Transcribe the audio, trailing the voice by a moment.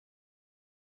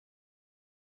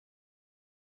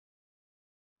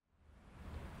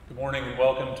morning and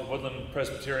welcome to Woodland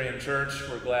Presbyterian Church.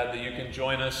 We're glad that you can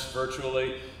join us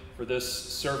virtually for this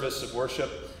service of worship.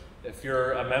 If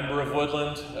you're a member of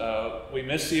Woodland, we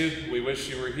miss you. We wish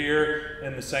you were here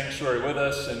in the sanctuary with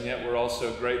us, and yet we're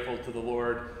also grateful to the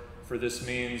Lord for this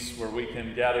means where we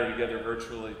can gather together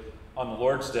virtually on the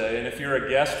Lord's Day. And if you're a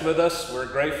guest with us, we're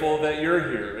grateful that you're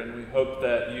here, and we hope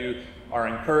that you are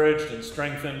encouraged and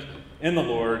strengthened in the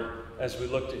Lord as we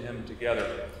look to Him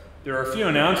together. There are a few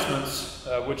announcements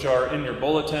which are in your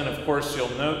bulletin. Of course, you'll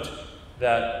note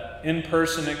that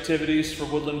in-person activities for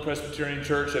Woodland Presbyterian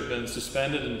Church have been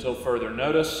suspended until further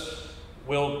notice.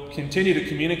 We'll continue to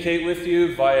communicate with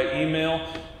you via email,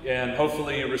 and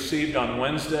hopefully you received on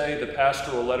Wednesday the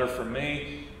pastoral letter from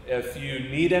me. If you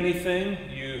need anything,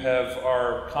 you have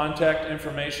our contact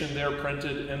information there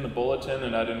printed in the bulletin,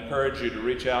 and I'd encourage you to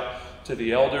reach out to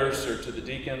the elders or to the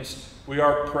deacons. We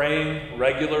are praying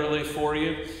regularly for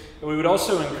you. And we would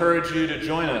also encourage you to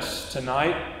join us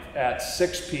tonight at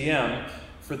 6 p.m.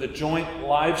 for the joint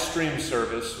live stream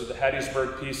service with the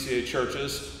Hattiesburg PCA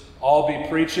churches. I'll be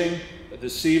preaching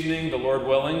this evening, the Lord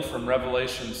willing, from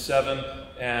Revelation 7,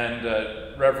 and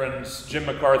Reverends Jim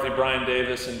McCarthy, Brian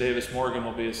Davis, and Davis Morgan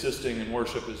will be assisting in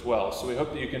worship as well. So we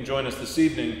hope that you can join us this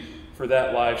evening for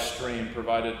that live stream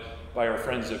provided by our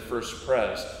friends at First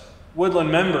Pres.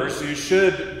 Woodland members, you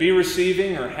should be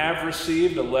receiving or have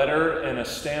received a letter and a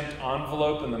stamped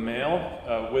envelope in the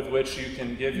mail with which you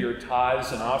can give your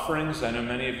tithes and offerings. I know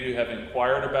many of you have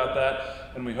inquired about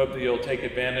that, and we hope that you'll take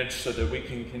advantage so that we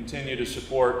can continue to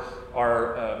support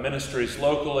our ministries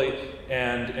locally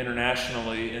and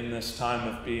internationally in this time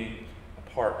of being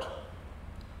apart.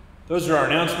 Those are our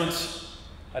announcements.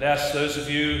 I'd ask those of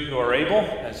you who are able,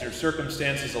 as your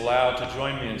circumstances allow, to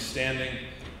join me in standing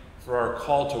for our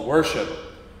call to worship,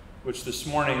 which this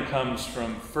morning comes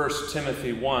from 1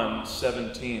 Timothy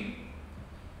 1:17.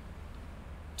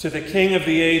 To the King of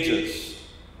the ages,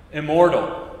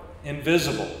 immortal,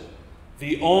 invisible,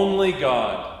 the only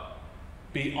God,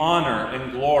 be honor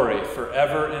and glory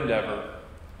forever and ever.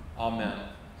 Amen.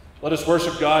 Let us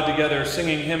worship God together,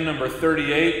 singing hymn number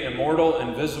 38, Immortal,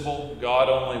 Invisible, God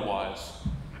Only Wise.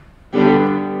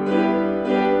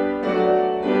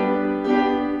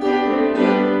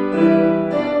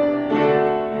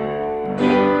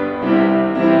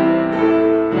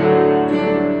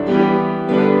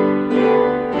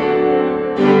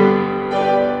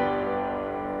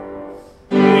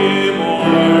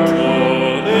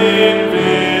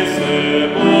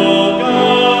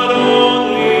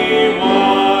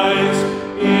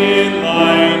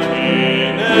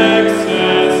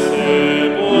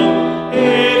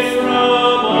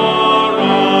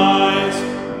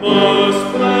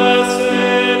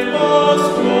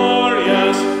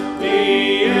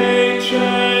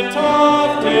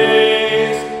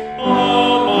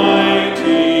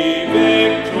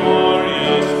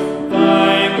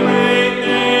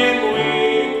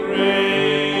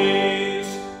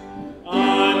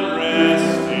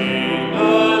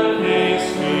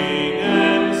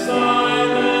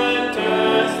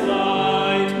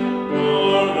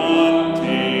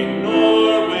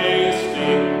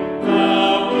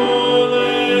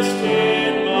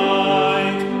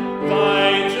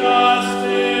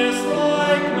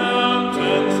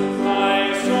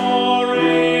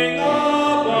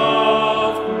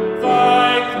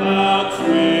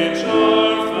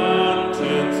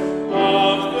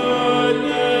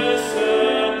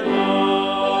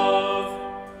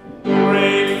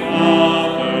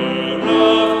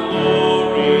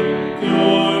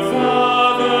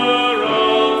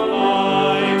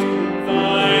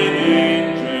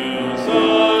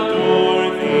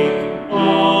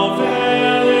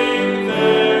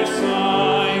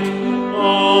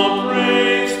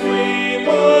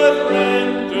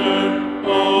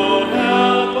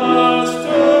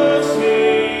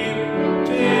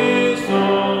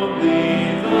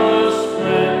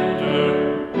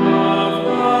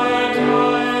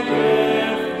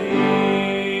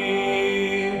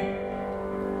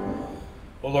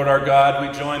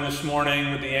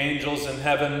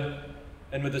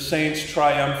 Saints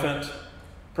triumphant,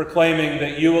 proclaiming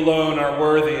that you alone are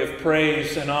worthy of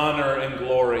praise and honor and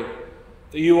glory,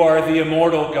 that you are the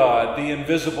immortal God, the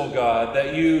invisible God,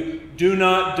 that you do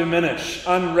not diminish,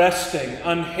 unresting,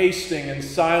 unhasting, and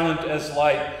silent as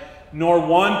light, nor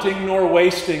wanting nor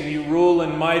wasting, you rule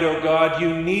in might, O God.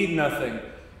 You need nothing,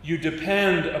 you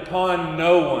depend upon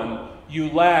no one, you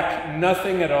lack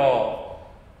nothing at all,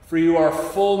 for you are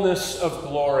fullness of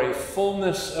glory,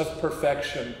 fullness of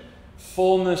perfection,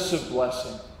 fullness of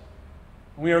blessing.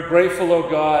 We are grateful, O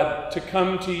God, to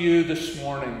come to you this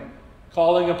morning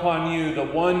calling upon you, the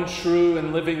one true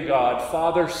and living God,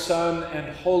 Father, Son,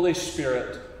 and Holy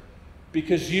Spirit,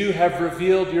 because you have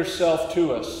revealed yourself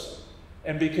to us,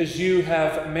 and because you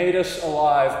have made us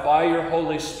alive by your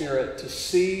Holy Spirit to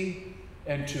see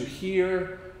and to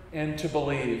hear and to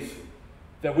believe,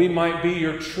 that we might be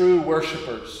your true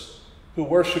worshipers who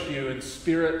worship you in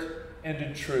spirit and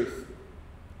in truth.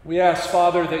 We ask,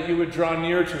 Father, that you would draw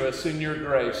near to us in your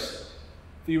grace,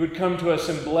 that you would come to us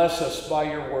and bless us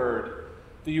by your word,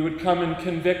 that you would come and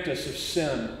convict us of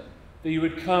sin, that you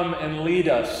would come and lead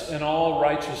us in all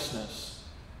righteousness,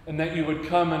 and that you would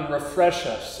come and refresh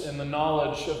us in the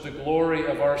knowledge of the glory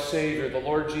of our Savior, the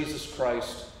Lord Jesus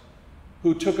Christ,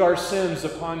 who took our sins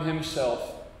upon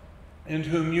himself, and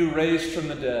whom you raised from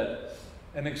the dead,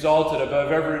 and exalted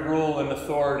above every rule and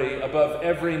authority, above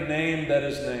every name that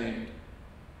is named.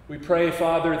 We pray,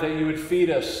 Father, that you would feed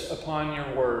us upon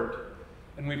your word,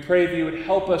 and we pray that you would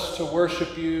help us to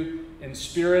worship you in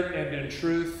spirit and in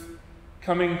truth,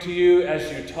 coming to you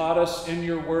as you taught us in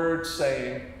your word,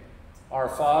 saying, Our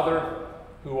Father,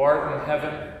 who art in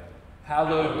heaven,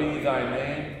 hallowed be thy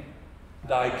name.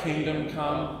 Thy kingdom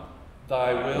come,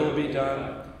 thy will be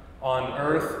done, on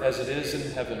earth as it is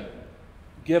in heaven.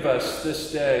 Give us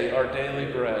this day our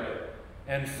daily bread,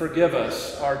 and forgive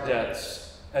us our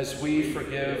debts, as we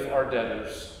forgive our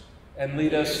debtors. And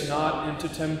lead us not into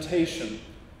temptation,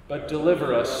 but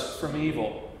deliver us from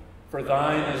evil. For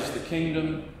thine is the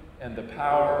kingdom, and the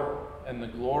power, and the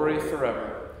glory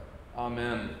forever.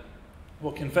 Amen.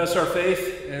 We'll confess our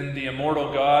faith in the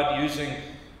immortal God using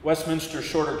Westminster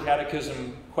Shorter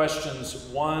Catechism questions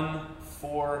 1,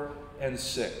 4, and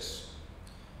 6.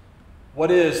 What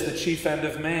is the chief end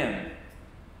of man?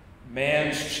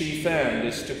 Man's chief end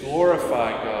is to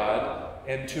glorify God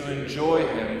and to enjoy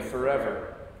him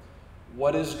forever.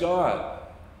 What is God?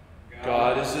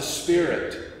 God is a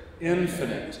spirit,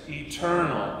 infinite,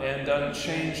 eternal, and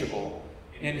unchangeable,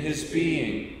 in his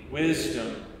being,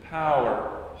 wisdom,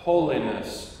 power,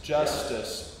 holiness,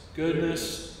 justice,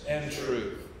 goodness, and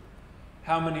truth.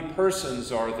 How many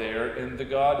persons are there in the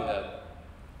Godhead?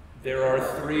 There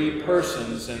are 3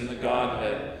 persons in the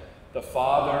Godhead, the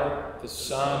Father, the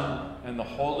Son, and the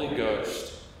Holy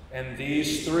Ghost, and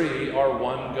these 3 are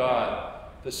one God,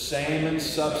 the same in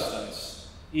substance,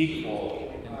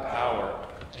 equal in power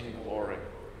and glory.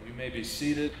 You may be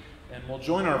seated, and we'll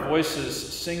join our voices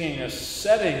singing a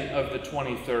setting of the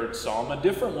 23rd Psalm, a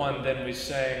different one than we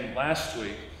sang last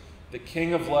week, The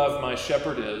King of Love My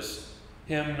Shepherd Is,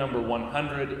 hymn number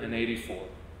 184.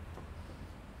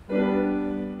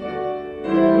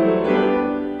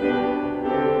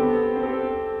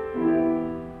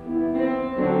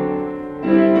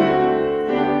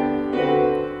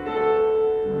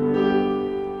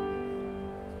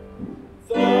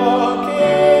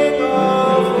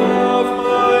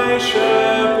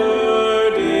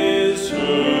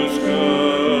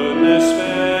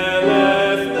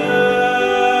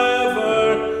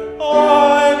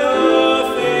 I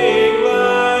nothing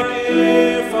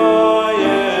lack.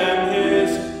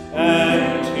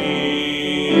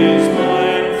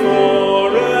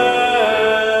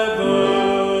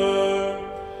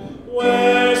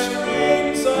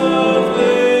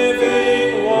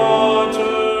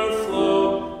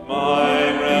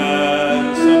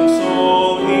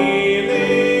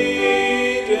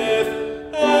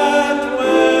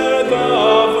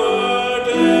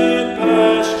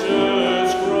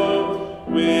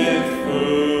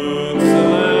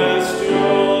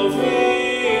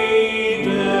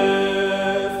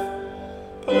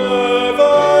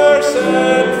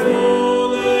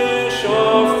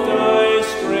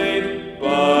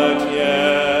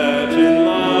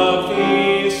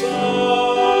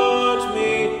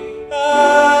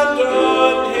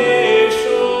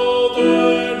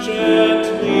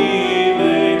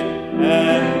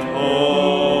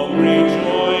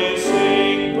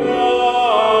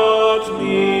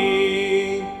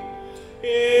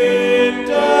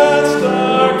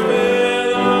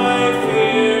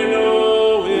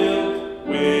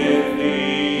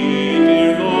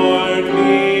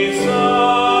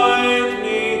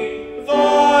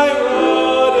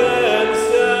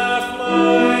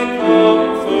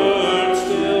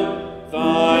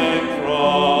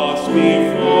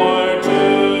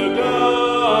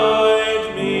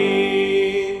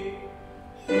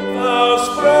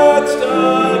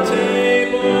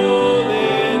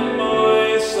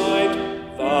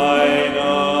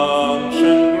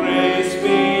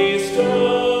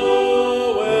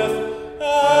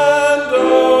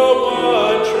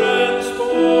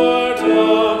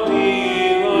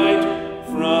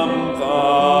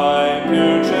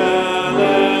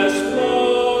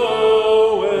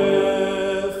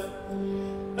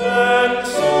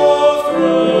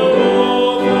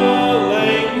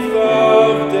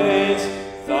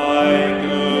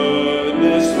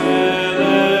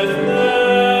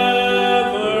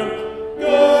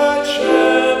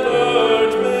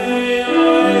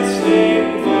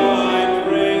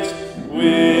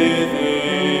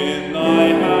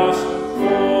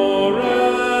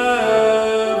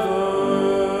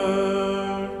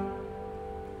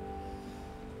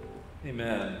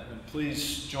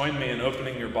 please join me in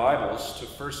opening your Bibles to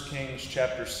 1 Kings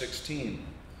chapter 16.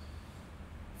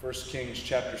 1 Kings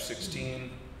chapter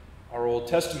 16. Our Old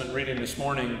Testament reading this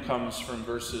morning comes from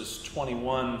verses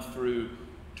 21 through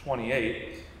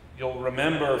 28. You'll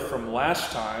remember from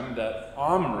last time that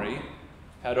Omri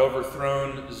had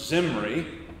overthrown Zimri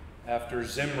after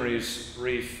Zimri's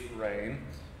brief reign.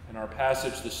 And our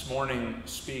passage this morning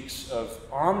speaks of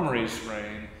Omri's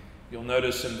reign. You'll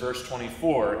notice in verse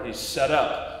 24, he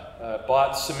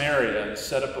bought Samaria and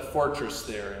set up a fortress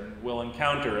there, and we'll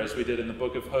encounter, as we did in the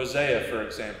book of Hosea, for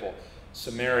example,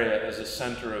 Samaria as a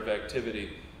center of activity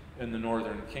in the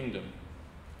northern kingdom.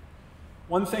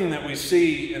 One thing that we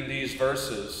see in these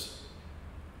verses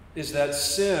is that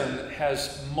sin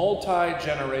has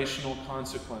multi-generational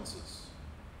consequences.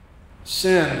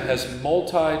 Sin has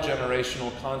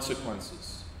multi-generational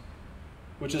consequences,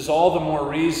 which is all the more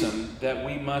reason that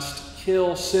we must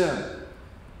kill sin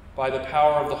by the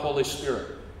power of the Holy Spirit.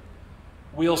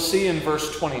 We'll see in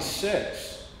verse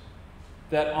 26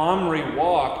 that Omri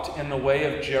walked in the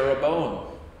way of Jeroboam.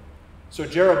 So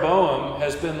Jeroboam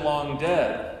has been long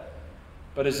dead,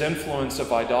 but his influence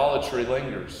of idolatry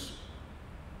lingers.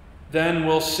 Then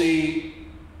we'll see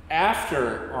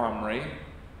after Omri,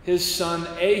 his son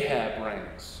Ahab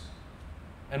reigns.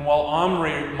 And while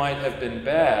Omri might have been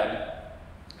bad,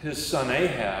 his son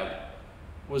Ahab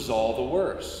was all the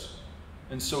worse.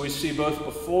 And so we see both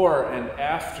before and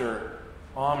after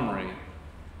Omri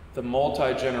the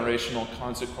multi-generational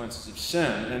consequences of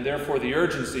sin, and therefore the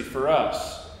urgency for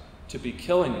us to be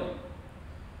killing them.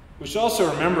 We should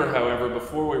also remember, however,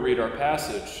 before we read our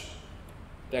passage,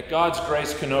 that God's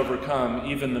grace can overcome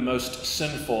even the most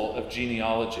sinful of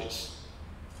genealogies.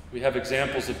 We have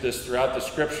examples of this throughout the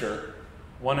Scripture.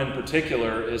 One in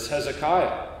particular is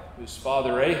Hezekiah, whose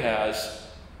father Ahaz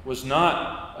was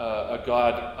not a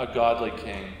godly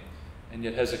king, and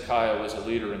yet Hezekiah was a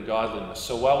leader in godliness.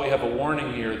 So while we have a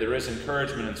warning here, there is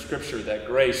encouragement in Scripture that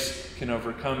grace can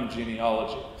overcome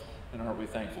genealogy, and aren't we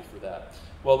thankful for that?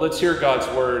 Well, let's hear God's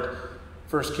word,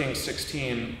 1 Kings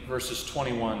 16, verses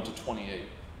 21 to 28.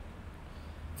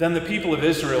 Then the people of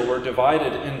Israel were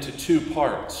divided into two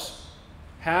parts.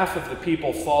 Half of the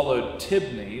people followed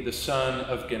Tibni, the son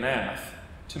of Ginath,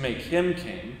 to make him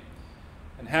king,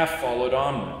 and half followed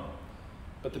Omri.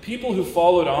 But the people who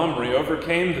followed Omri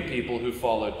overcame the people who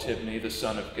followed Tibni, the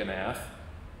son of Ginath.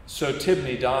 So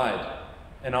Tibni died,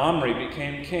 and Omri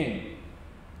became king.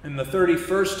 In the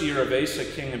 31st year of Asa,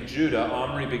 king of Judah,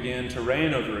 Omri began to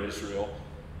reign over Israel,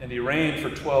 and he reigned for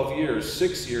 12 years.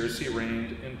 6 years he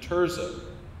reigned in Tirzah.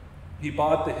 He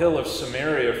bought the hill of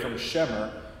Samaria from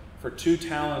Shemer for 2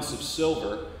 talents of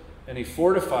silver, and he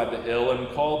fortified the hill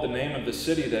and called the name of the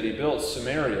city that he built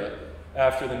Samaria,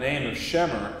 after the name of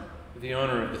Shemer, the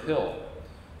owner of the hill.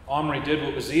 Omri did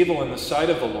what was evil in the sight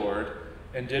of the Lord,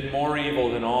 and did more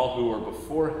evil than all who were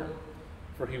before him.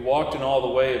 For he walked in all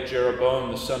the way of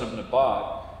Jeroboam the son of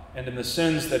Nebat, and in the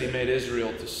sins that he made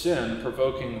Israel to sin,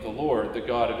 provoking the Lord, the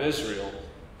God of Israel,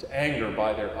 to anger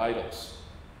by their idols.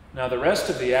 Now the rest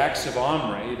of the acts of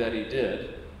Omri that he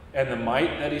did, and the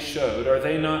might that he showed, are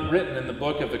they not written in the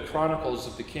book of the Chronicles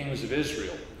of the kings of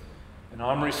Israel? And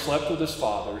Omri slept with his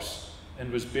fathers,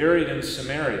 and was buried in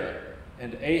Samaria,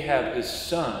 and Ahab his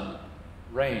son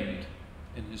reigned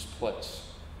in his place.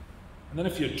 And then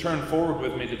if you'd turn forward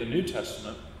with me to the New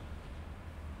Testament,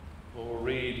 we'll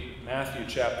read Matthew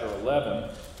chapter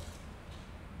 11,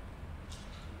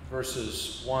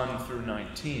 verses 1 through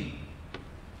 19.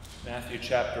 Matthew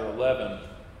chapter 11,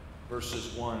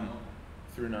 verses 1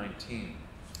 through 19.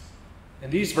 In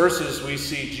these verses we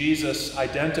see Jesus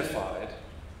identified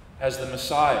as the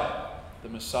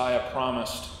Messiah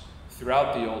promised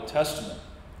throughout the Old Testament.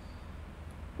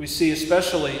 We see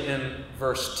especially in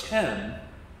verse 10,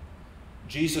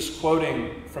 Jesus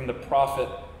quoting from the prophet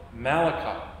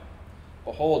Malachi,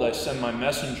 "Behold, I send my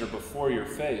messenger before your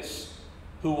face,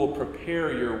 who will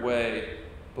prepare your way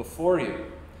before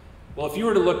you." Well, if you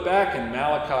were to look back in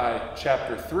Malachi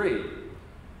chapter 3,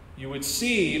 you would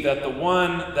see that the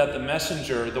one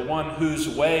whose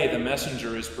way the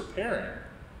messenger is preparing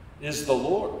is the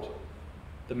Lord.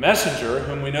 The messenger,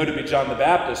 whom we know to be John the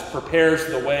Baptist, prepares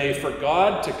the way for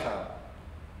God to come.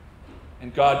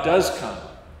 And God does come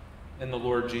in the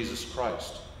Lord Jesus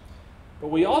Christ. But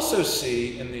we also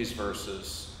see in these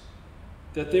verses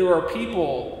that there are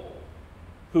people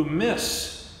who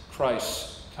miss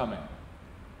Christ's coming,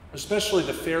 especially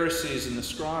the Pharisees and the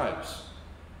scribes.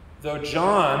 Though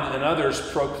John and others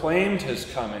proclaimed his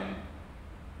coming,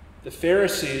 the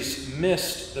Pharisees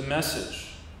missed the message.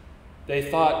 They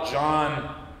thought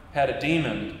John had a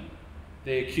demon.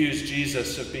 They accused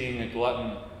Jesus of being a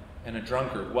glutton and a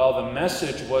drunkard. While the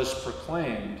message was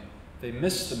proclaimed, they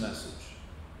missed the message.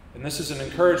 And this is an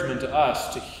encouragement to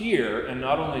us to hear, and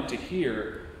not only to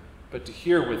hear, but to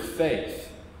hear with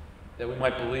faith, that we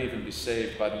might believe and be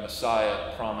saved by the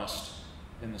Messiah promised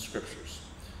in the Scriptures.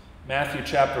 Matthew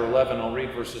chapter 11, I'll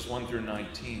read verses 1 through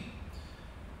 19.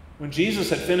 When Jesus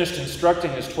had finished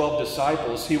instructing his 12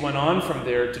 disciples, he went on from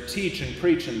there to teach and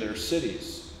preach in their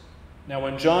cities. Now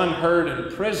when John heard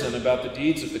in prison about the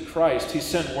deeds of the Christ, he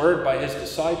sent word by his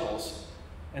disciples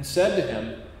and said to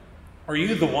him, "Are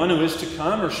you the one who is to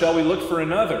come, or shall we look for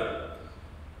another?"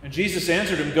 And Jesus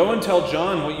answered him, "Go and tell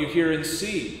John what you hear and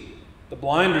see. The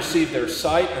blind receive their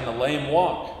sight, and the lame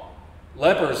walk.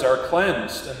 Lepers are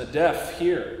cleansed, and the deaf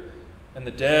hear. And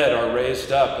the dead are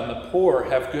raised up, and the poor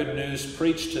have good news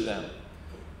preached to them.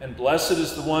 And blessed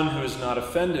is the one who is not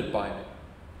offended by me."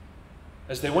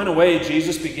 As they went away,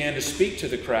 Jesus began to speak to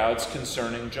the crowds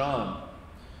concerning John.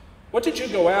 "What did you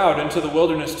go out into the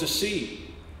wilderness to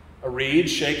see? A reed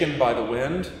shaken by the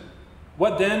wind?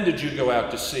 What then did you go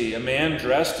out to see? A man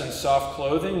dressed in soft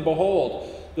clothing? Behold,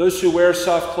 those who wear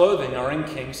soft clothing are in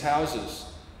kings' houses.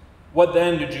 What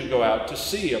then did you go out to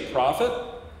see? A prophet?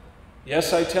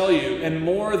 Yes, I tell you, and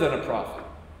more than a prophet.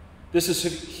 This is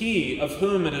he of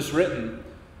whom it is written,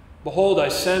 'Behold, I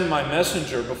send my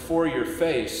messenger before your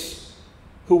face,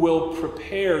 who will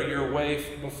prepare your way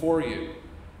before you.'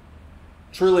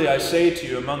 Truly I say to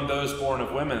you, among those born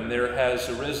of women, there has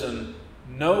arisen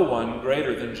no one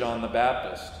greater than John the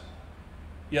Baptist.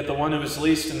 Yet the one who is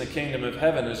least in the kingdom of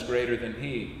heaven is greater than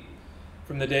he.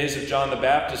 From the days of John the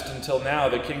Baptist until now,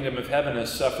 the kingdom of heaven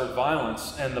has suffered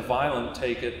violence, and the violent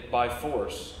take it by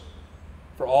force.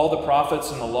 For all the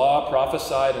prophets and the law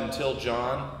prophesied until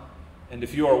John, and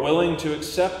if you are willing to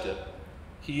accept it,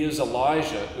 he is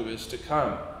Elijah who is to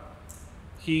come.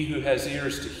 He who has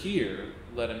ears to hear,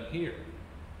 let him hear.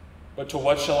 But to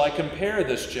what shall I compare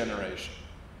this generation?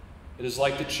 It is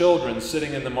like the children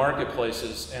sitting in the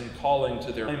marketplaces and calling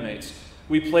to their playmates.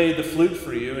 We played the flute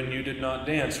for you, and you did not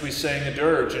dance. We sang a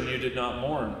dirge, and you did not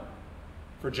mourn.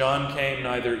 For John came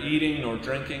neither eating nor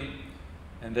drinking,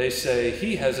 and they say,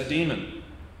 he has a demon.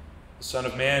 The Son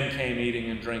of Man came eating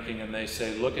and drinking, and they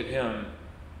say, look at him,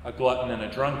 a glutton and a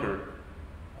drunkard,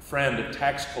 a friend of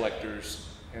tax collectors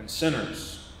and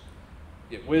sinners.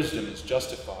 Yet wisdom is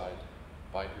justified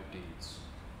by her deeds."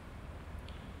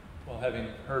 Well, having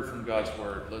heard from God's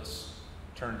word, let's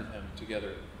turn to him together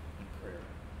in prayer.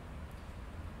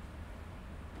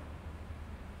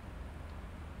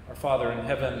 Our Father in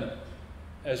heaven,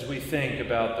 as we think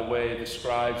about the way the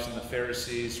scribes and the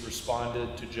Pharisees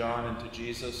responded to John and to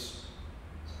Jesus,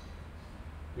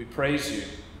 we praise you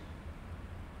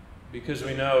because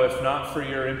we know if not for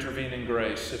your intervening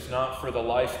grace, if not for the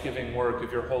life-giving work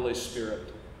of your Holy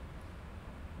Spirit,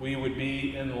 we would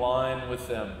be in line with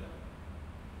them,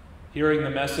 hearing the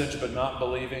message but not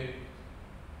believing,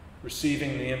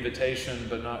 receiving the invitation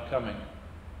but not coming.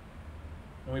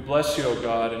 And we bless you, O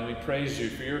God, and we praise you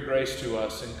for your grace to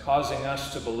us in causing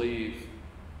us to believe,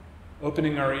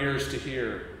 opening our ears to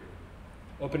hear,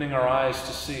 opening our eyes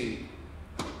to see,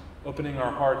 opening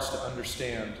our hearts to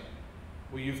understand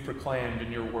what you've proclaimed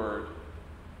in your word.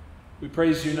 We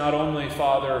praise you not only,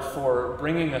 Father, for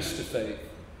bringing us to faith,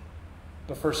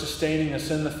 but for sustaining us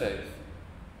in the faith.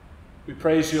 We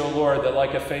praise you, O Lord, that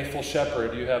like a faithful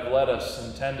shepherd, you have led us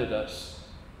and tended us.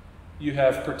 You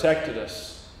have protected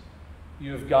us.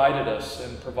 You have guided us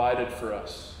and provided for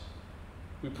us.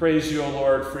 We praise you, O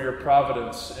Lord, for your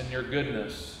providence and your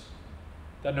goodness,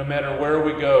 that no matter where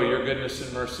we go, your goodness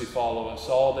and mercy follow us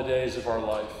all the days of our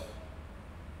life.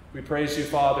 We praise you,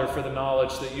 Father, for the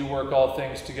knowledge that you work all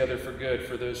things together for good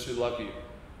for those who love you.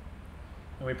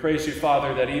 And we praise you,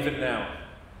 Father, that even now,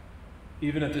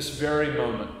 even at this very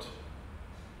moment,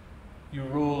 you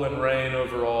rule and reign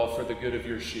over all for the good of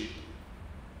your sheep.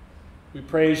 We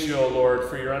praise you, O Lord,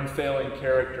 for your unfailing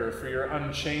character, for your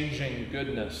unchanging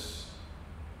goodness,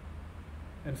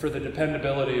 and for the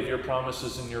dependability of your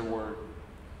promises in your word.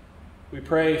 We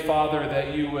pray, Father,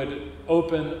 that you would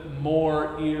open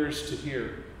more ears to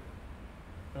hear.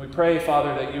 And we pray,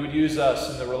 Father, that you would use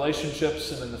us in the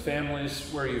relationships and in the families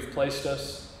where you've placed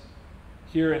us,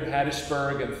 here in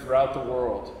Hattiesburg and throughout the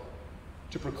world,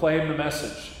 to proclaim the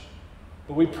message.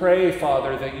 But we pray,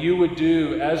 Father, that you would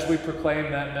do, as we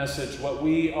proclaim that message, what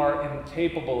we are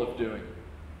incapable of doing,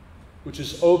 which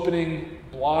is opening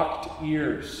blocked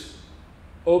ears,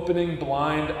 opening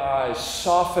blind eyes,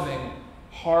 softening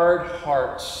hard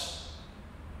hearts.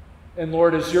 And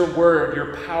Lord, as your word,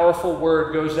 your powerful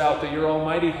word goes out, that your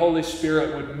almighty Holy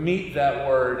Spirit would meet that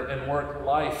word and work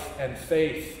life and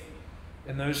faith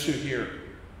in those who hear.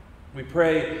 We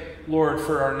pray, Lord,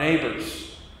 for our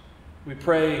neighbors. We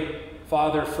pray,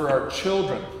 Father, for our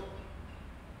children,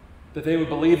 that they would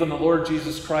believe in the Lord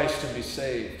Jesus Christ and be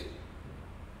saved.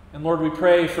 And Lord, we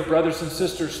pray for brothers and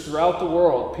sisters throughout the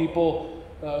world, people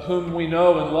whom we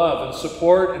know and love and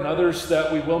support, and others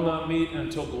that we will not meet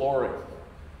until glory,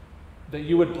 that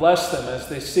you would bless them as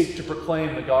they seek to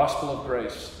proclaim the gospel of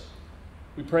grace.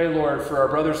 We pray, Lord, for our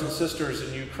brothers and sisters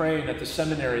in Ukraine at the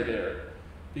seminary there,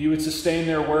 that you would sustain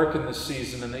their work in this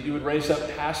season, and that you would raise up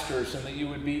pastors, and that you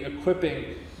would be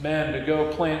equipping men to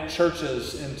go plant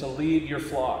churches and to lead your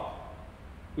flock.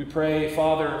 We pray,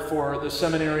 Father, for the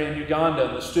seminary in Uganda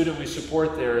and the student we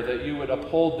support there, that you would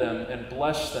uphold them and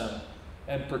bless them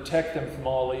and protect them from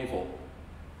all evil,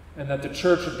 and that the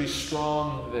church would be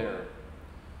strong there.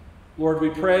 Lord, we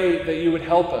pray that you would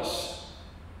help us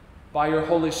by your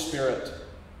Holy Spirit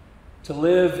to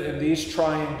live in these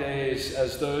trying days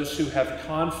as those who have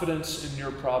confidence in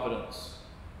your providence.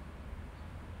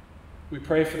 We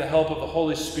pray for the help of the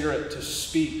Holy Spirit to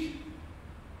speak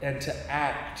and to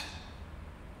act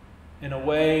in a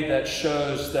way that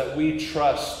shows that we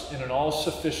trust in an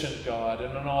all-sufficient God,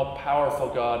 and an all-powerful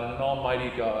God, and an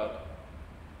almighty God,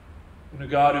 and a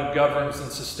God who governs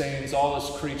and sustains all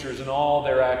his creatures and all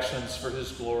their actions for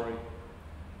his glory.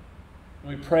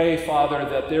 And we pray, Father,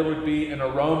 that there would be an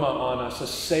aroma on us, a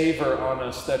savor on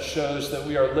us that shows that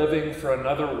we are living for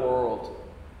another world,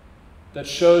 that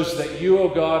shows that you, O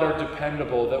God, are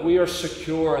dependable, that we are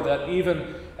secure, that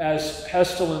even as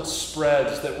pestilence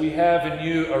spreads, that we have in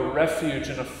you a refuge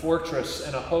and a fortress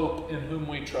and a hope in whom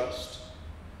we trust.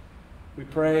 We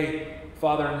pray,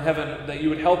 Father in heaven, that you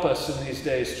would help us in these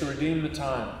days to redeem the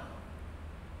time.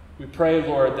 We pray,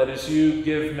 Lord, that as you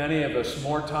give many of us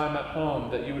more time at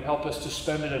home, that you would help us to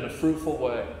spend it in a fruitful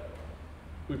way.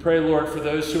 We pray, Lord, for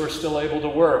those who are still able to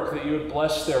work, that you would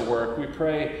bless their work. We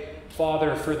pray,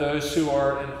 Father, for those who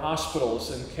are in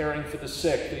hospitals and caring for the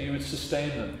sick, that you would sustain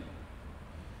them.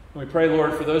 And we pray,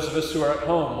 Lord, for those of us who are at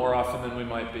home more often than we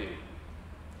might be,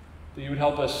 that you would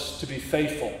help us to be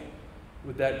faithful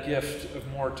with that gift of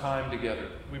more time together.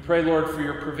 We pray, Lord, for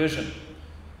your provision.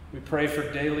 We pray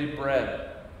for daily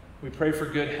bread. We pray for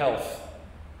good health.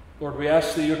 Lord, we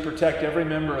ask that you would protect every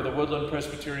member of the Woodland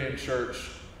Presbyterian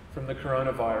Church from the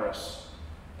coronavirus,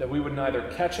 that we would neither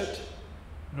catch it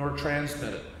nor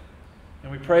transmit it.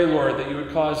 And we pray, Lord, that you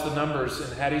would cause the numbers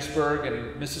in Hattiesburg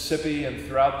and Mississippi and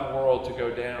throughout the world to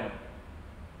go down.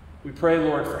 We pray,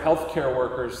 Lord, for healthcare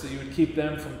workers, that you would keep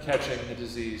them from catching the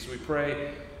disease. We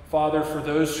pray, Father, for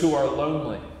those who are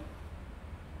lonely,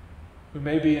 who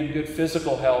may be in good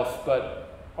physical health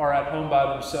but are at home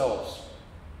by themselves.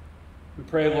 We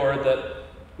pray, Lord, that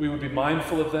we would be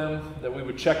mindful of them, that we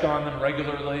would check on them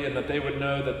regularly, and that they would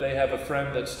know that they have a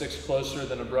friend that sticks closer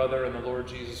than a brother in the Lord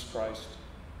Jesus Christ.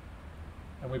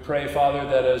 And we pray, Father,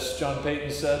 that as John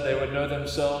Payton said, they would know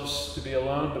themselves to be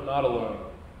alone but not alone.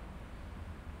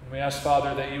 And we ask,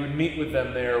 Father, that you would meet with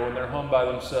them there when they're home by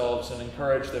themselves and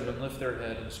encourage them and lift their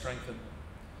head and strengthen them.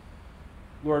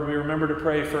 Lord, we remember to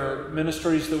pray for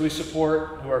ministries that we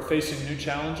support who are facing new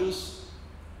challenges.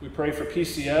 We pray for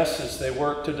PCS as they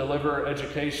work to deliver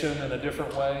education in a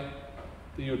different way,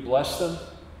 that you would bless them,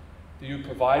 that you would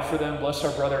provide for them. Bless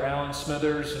our brother Alan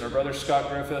Smithers and our brother Scott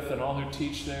Griffith and all who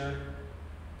teach there,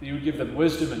 that you would give them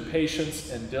wisdom and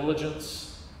patience and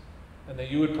diligence, and that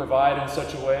you would provide in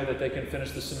such a way that they can finish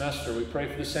the semester. We pray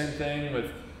for the same thing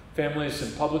with families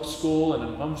in public school and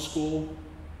in homeschool,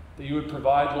 that you would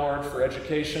provide, Lord, for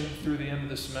education through the end of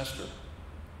the semester.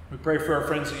 We pray for our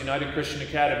friends at United Christian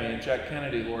Academy and Jack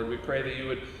Kennedy, Lord. We pray that you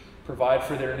would provide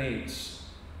for their needs.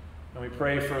 And we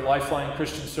pray for Lifeline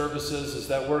Christian Services as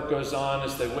that work goes on,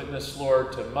 as they witness,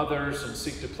 Lord, to mothers and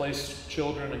seek to place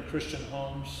children in Christian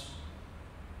homes.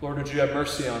 Lord, would you have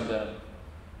mercy on them?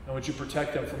 And would you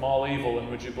protect them from all evil? And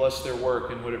would you bless their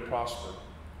work? And would it prosper?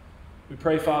 We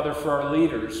pray, Father, for our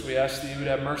leaders. We ask that you would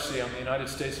have mercy on the United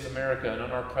States of America and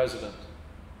on our president.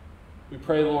 We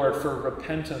pray, Lord, for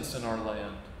repentance in our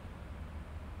land.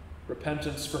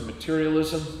 Repentance from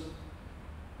materialism.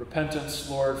 Repentance,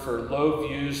 Lord, for low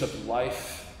views of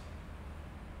life.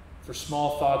 For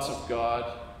small thoughts of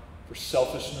God. For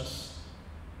selfishness.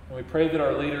 And we pray that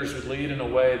our leaders would lead in a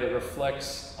way that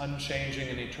reflects unchanging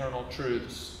and eternal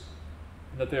truths,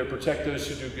 and that they would protect those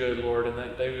who do good, Lord, and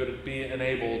that they would be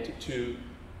enabled to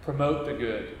promote the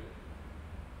good.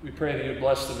 We pray that you would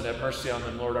bless them and have mercy on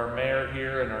them, Lord, our mayor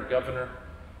here and our governor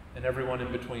and everyone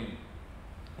in between.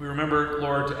 We remember,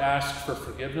 Lord, to ask for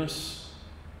forgiveness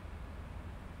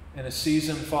in a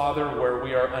season, Father, where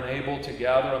we are unable to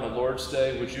gather on the Lord's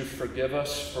Day. Would you forgive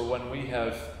us for when we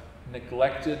have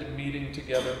neglected meeting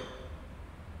together,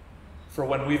 for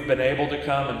when we've been able to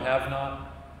come and have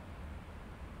not?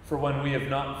 for when we have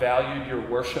not valued your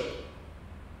worship.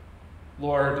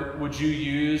 Lord, would you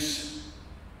use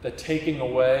the taking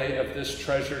away of this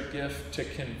treasured gift to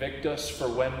convict us for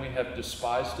when we have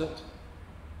despised it?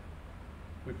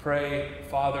 We pray,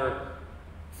 Father,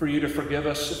 for you to forgive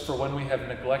us for when we have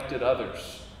neglected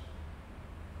others.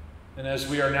 And as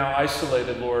we are now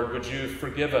isolated, Lord, would you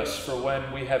forgive us for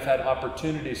when we have had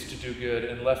opportunities to do good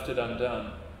and left it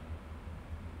undone?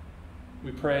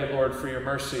 We pray, Lord, for your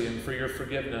mercy and for your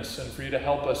forgiveness, and for you to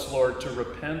help us, Lord, to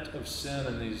repent of sin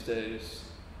in these days,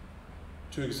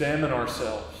 to examine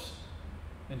ourselves,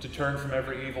 and to turn from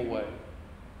every evil way.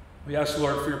 We ask,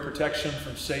 Lord, for your protection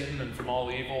from Satan and from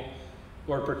all evil.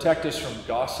 Lord, protect us from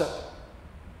gossip.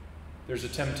 There's a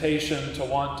temptation to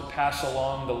want to pass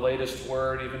along the latest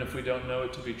word, even if we don't know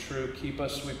it to be true. Keep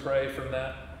us, we pray, from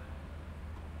that.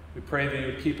 We pray that you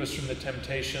would keep us from the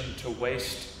temptation to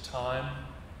waste time.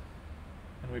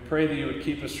 And we pray that you would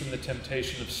keep us from the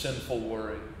temptation of sinful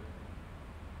worry.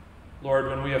 Lord,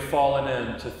 when we have fallen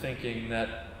into thinking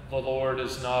that the Lord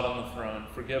is not on the throne,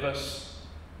 forgive us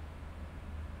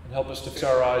and help us to fix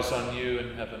our eyes on you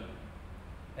in heaven.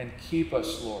 And keep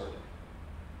us, Lord,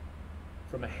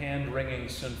 from a hand-wringing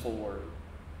sinful worry.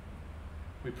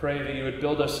 We pray that you would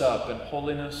build us up in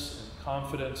holiness and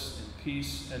confidence and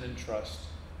peace and in trust,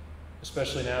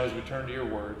 especially now as we turn to your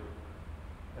word.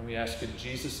 And we ask in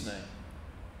Jesus' name.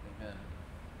 Amen.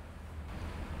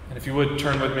 And if you would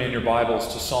turn with me in your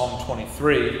Bibles to Psalm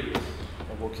 23,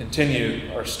 we'll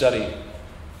continue our study of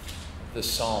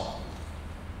this psalm.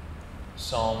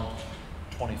 Psalm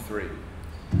 23.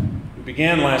 We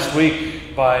began last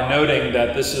week by noting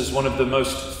that this is one of the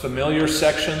most familiar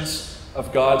sections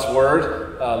of God's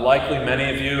Word. Likely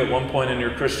many of you at one point in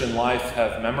your Christian life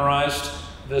have memorized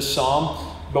this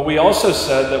psalm. But we also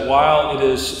said that while it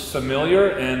is familiar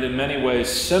and in many ways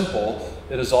simple,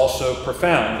 it is also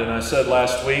profound. And I said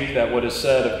last week that what is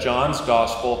said of John's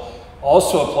Gospel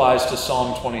also applies to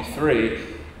Psalm 23.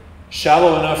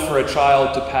 Shallow enough for a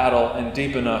child to paddle and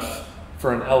deep enough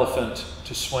for an elephant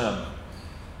to swim.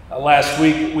 Last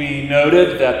week we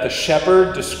noted that the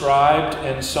shepherd described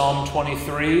in Psalm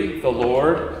 23, the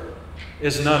Lord,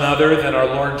 is none other than our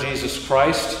Lord Jesus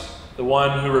Christ, the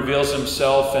one who reveals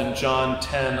himself in John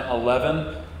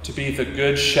 10:11 to be the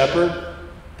good shepherd,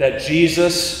 that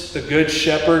Jesus, the good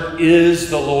shepherd, is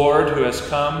the Lord who has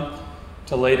come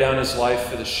to lay down his life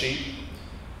for the sheep.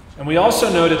 And we also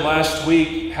noted last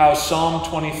week how Psalm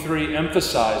 23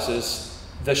 emphasizes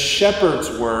the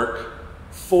shepherd's work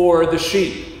for the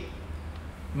sheep.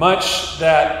 Much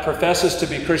that professes to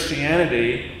be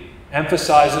Christianity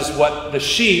emphasizes what the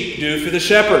sheep do for the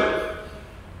shepherd.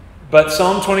 But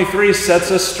Psalm 23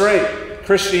 sets us straight.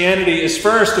 Christianity is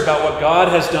first about what God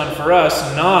has done for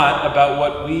us, not about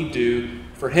what we do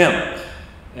for him.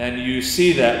 And you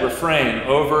see that refrain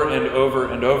over and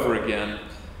over and over again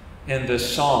in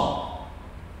this psalm.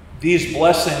 These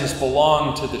blessings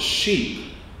belong to the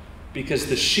sheep because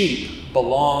the sheep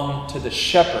belong to the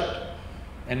shepherd.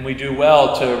 And we do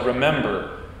well to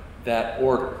remember that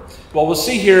order. Well, we'll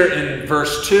see here in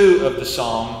verse 2 of the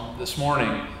psalm this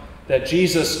morning that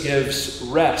Jesus gives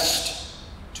rest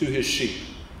to his sheep.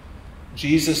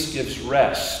 Jesus gives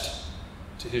rest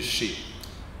to his sheep.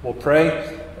 We'll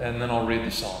pray, and then I'll read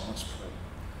the psalm. Let's pray.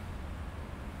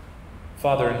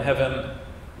 Father in heaven,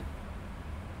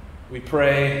 we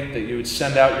pray that you would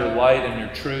send out your light and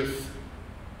your truth,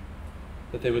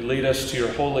 that they would lead us to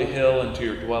your holy hill and to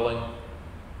your dwelling,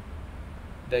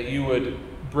 that you would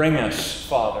bring us,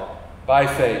 Father, by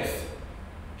faith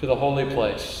to the holy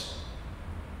place,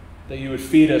 that you would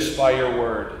feed us by your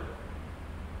word,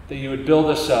 that you would build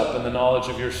us up in the knowledge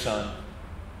of your Son,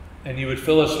 and you would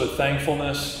fill us with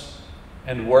thankfulness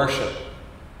and worship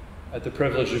at the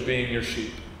privilege of being your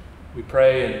sheep. We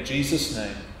pray in Jesus'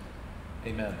 name,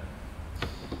 amen.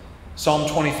 Psalm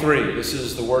 23, this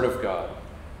is the word of God,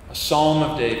 a psalm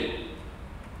of David.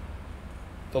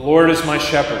 The Lord is my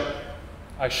shepherd,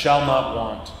 I shall not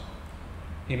want.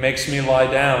 He makes me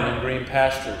lie down in green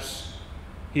pastures.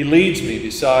 He leads me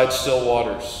beside still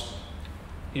waters.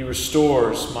 He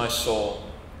restores my soul.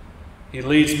 He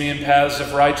leads me in paths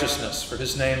of righteousness for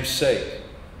his name's sake.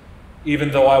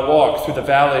 Even though I walk through the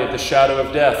valley of the shadow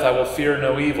of death, I will fear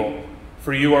no evil,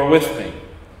 for you are with me.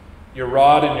 Your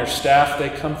rod and your staff, they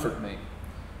comfort me.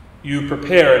 You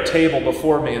prepare a table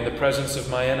before me in the presence of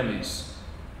my enemies.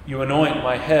 You anoint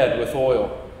my head with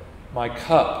oil. My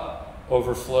cup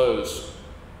overflows.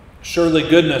 Surely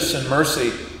goodness and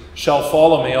mercy shall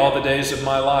follow me all the days of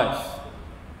my life,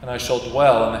 and I shall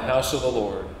dwell in the house of the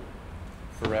Lord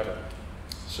forever.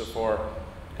 So far,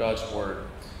 God's word.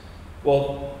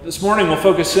 Well, this morning we'll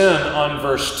focus in on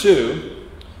verse 2,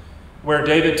 where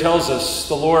David tells us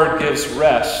the Lord gives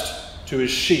rest to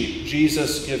his sheep.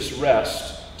 Jesus gives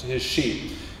rest to his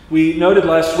sheep. We noted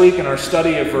last week in our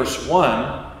study of verse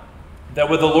 1 that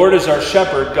with the Lord as our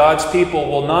shepherd, God's people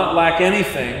will not lack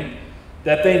anything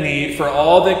that they need for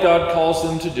all that God calls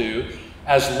them to do,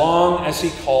 as long as he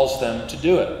calls them to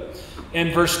do it.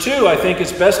 In verse 2, I think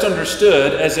it's best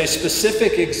understood as a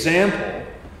specific example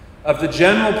of the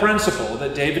general principle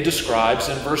that David describes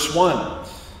in verse 1.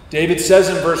 David says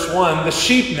in verse 1, the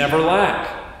sheep never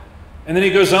lack. And then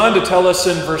he goes on to tell us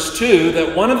in verse 2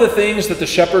 that one of the things that the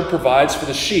shepherd provides for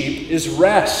the sheep is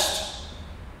rest.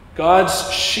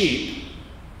 God's sheep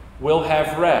will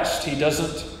have rest.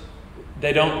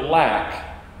 They don't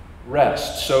lack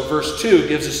rest. So verse 2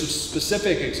 gives us a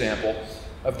specific example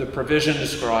of the provision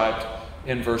described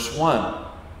in verse 1.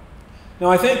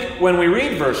 Now I think when we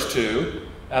read verse 2,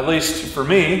 at least for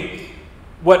me,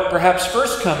 what perhaps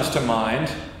first comes to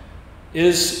mind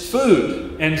is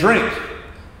food and drink.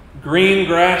 Green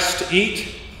grass to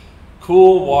eat,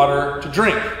 cool water to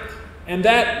drink. And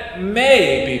that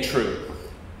may be true.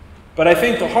 But I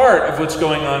think the heart of what's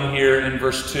going on here in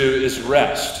verse 2 is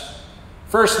rest.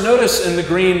 First, notice in the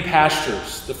green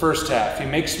pastures, the first half, he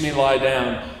makes me lie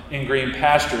down in green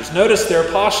pastures. Notice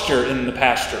their posture in the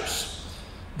pastures.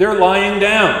 They're lying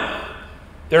down.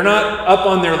 They're not up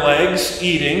on their legs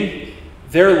eating.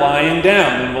 They're lying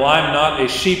down. And while I'm not a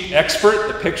sheep expert,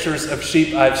 the pictures of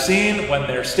sheep I've seen, when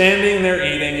they're standing, they're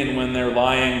eating, and when they're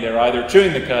lying, they're either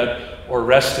chewing the cud or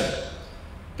resting.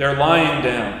 They're lying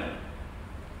down.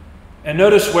 And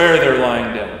notice where they're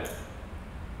lying down.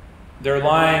 They're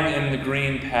lying in the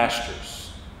green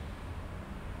pastures.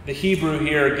 The Hebrew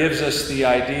here gives us the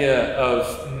idea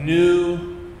of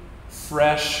new,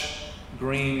 fresh,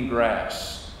 green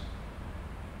grass.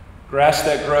 Grass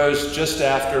that grows just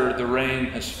after the rain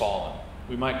has fallen.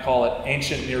 We might call it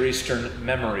ancient Near Eastern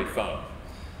memory foam.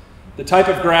 The type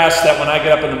of grass that when I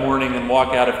get up in the morning and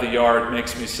walk out of the yard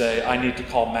makes me say, I need to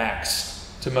call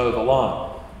Max to mow the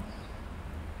lawn.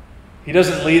 He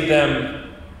doesn't lead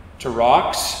them to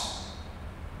rocks.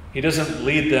 He doesn't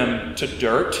lead them to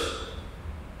dirt.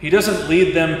 He doesn't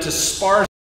lead them to sparse.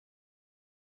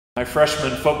 My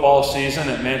freshman football season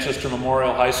at Manchester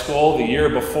Memorial High School, the year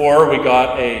before we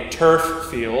got a turf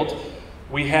field,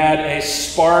 we had a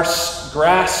sparse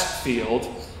grass field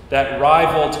that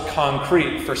rivaled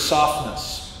concrete for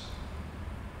softness.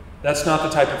 That's not the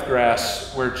type of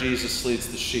grass where Jesus leads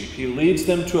the sheep. He leads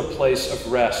them to a place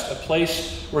of rest, a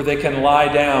place where they can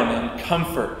lie down in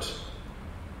comfort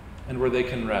and where they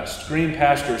can rest. Green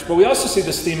pastures. But we also see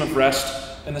this theme of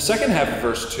rest in the second half of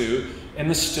verse 2 in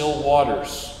the still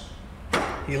waters.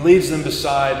 He leads them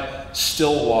beside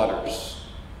still waters.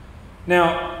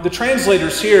 Now, the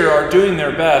translators here are doing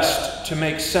their best to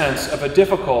make sense of a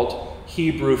difficult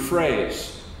Hebrew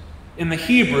phrase. In the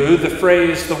Hebrew,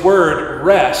 the word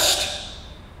rest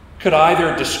could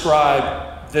either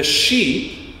describe the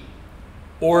sheep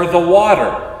or the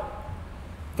water.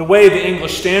 The way the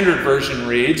English Standard Version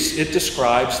reads, it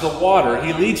describes the water.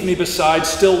 He leads me beside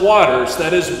still waters,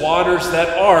 that is, waters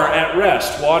that are at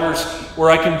rest, waters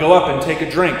where I can go up and take a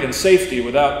drink in safety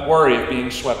without worry of being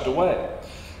swept away.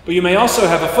 But you may also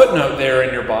have a footnote there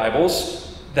in your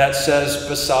Bibles that says,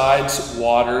 besides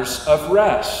waters of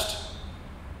rest.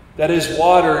 That is,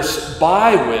 waters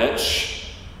by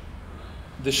which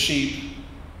the sheep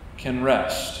can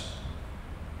rest.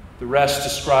 The rest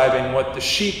describing what the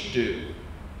sheep do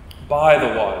by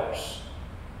the waters.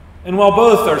 And while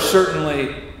both are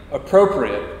certainly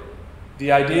appropriate,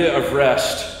 the idea of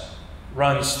rest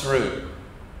runs through.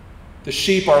 The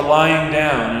sheep are lying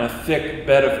down in a thick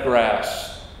bed of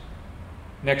grass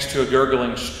next to a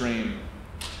gurgling stream,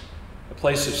 a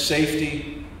place of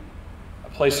safety, a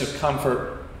place of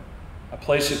comfort, a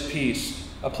place of peace,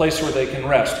 a place where they can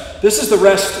rest. This is the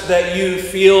rest that you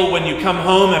feel when you come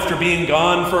home after being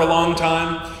gone for a long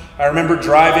time. I remember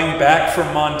driving back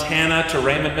from Montana to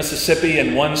Raymond, Mississippi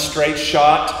in one straight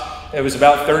shot. It was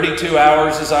about 32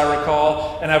 hours, as I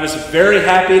recall, and I was very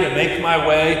happy to make my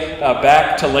way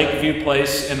back to Lakeview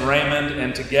Place in Raymond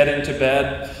and to get into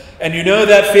bed. And you know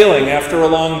that feeling after a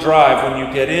long drive when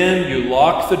you get in, you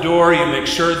lock the door, you make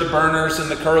sure the burners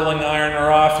and the curling iron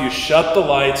are off, you shut the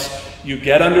lights, you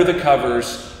get under the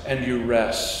covers, and you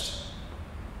rest.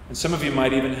 And some of you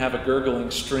might even have a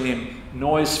gurgling stream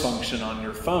noise function on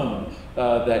your phone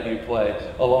that you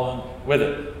play along with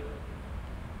it.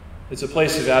 It's a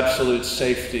place of absolute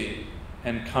safety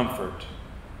and comfort.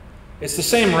 It's the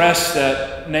same rest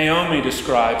that Naomi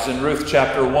describes in Ruth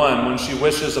chapter 1 when she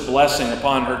wishes a blessing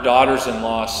upon her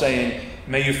daughters-in-law, saying,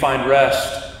 "May you find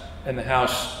rest in the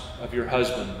house of your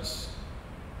husbands."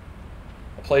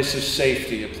 A place of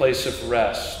safety, a place of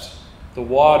rest, the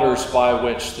waters by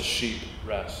which the sheep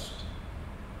rest.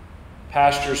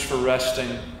 Pastures for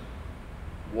resting,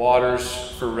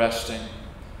 waters for resting.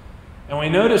 And we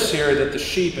notice here that the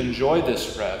sheep enjoy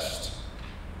this rest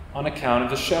on account of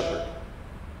the shepherd.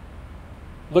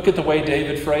 Look at the way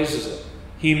David phrases it.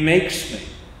 He makes me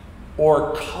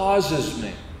or causes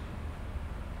me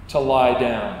to lie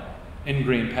down in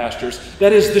green pastures.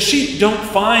 That is, the sheep don't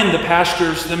find the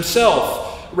pastures themselves.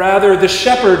 Rather, the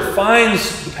shepherd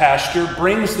finds the pasture,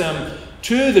 brings them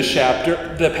to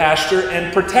the pasture,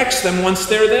 and protects them once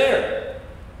they're there.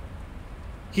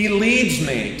 He leads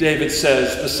me, David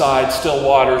says, beside still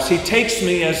waters. He takes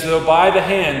me as though by the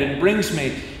hand and brings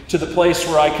me to the place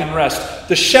where I can rest.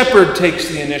 The shepherd takes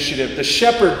the initiative. The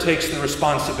shepherd takes the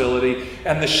responsibility,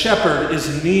 and the shepherd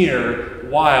is near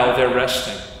while they're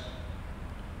resting.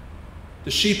 The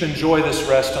sheep enjoy this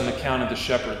rest on account of the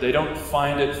shepherd. They don't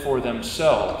find it for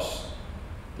themselves.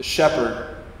 The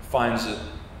shepherd finds it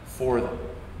for them.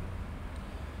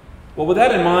 Well, with that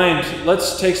in mind,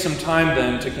 let's take some time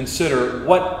then to consider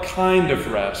what kind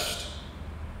of rest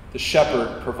the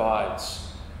shepherd provides.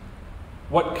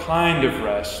 What kind of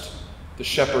rest the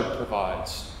shepherd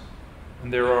provides.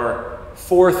 And there are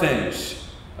four things,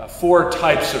 four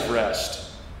types of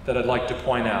rest that I'd like to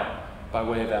point out by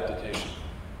way of application.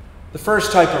 The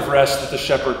first type of rest that the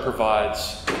shepherd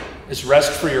provides is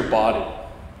rest for your body.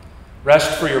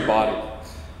 Rest for your body.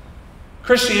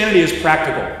 Christianity is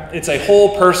practical. It's a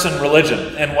whole person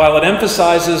religion. And while it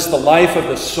emphasizes the life of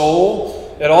the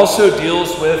soul, it also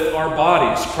deals with our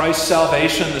bodies. Christ's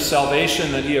salvation, the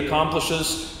salvation that he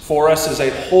accomplishes for us, is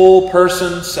a whole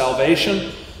person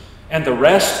salvation. And the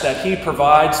rest that he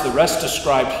provides, the rest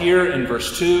described here in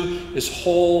verse 2, is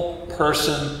whole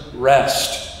person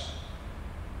rest.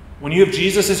 When you have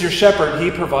Jesus as your shepherd,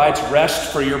 he provides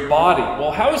rest for your body.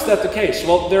 Well, how is that the case?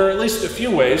 Well, there are at least a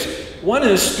few ways. One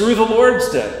is through the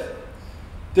Lord's Day.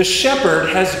 The shepherd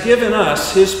has given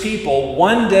us, his people,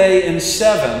 1 day in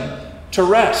 7 to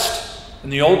rest. In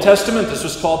the Old Testament, this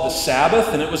was called the Sabbath,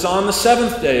 and it was on the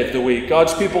 7th day of the week.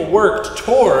 God's people worked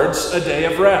towards a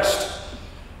day of rest.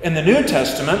 In the New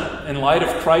Testament, in light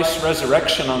of Christ's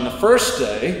resurrection on the first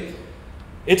day,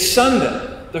 it's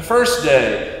Sunday, the first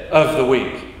day of the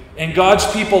week. And God's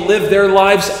people live their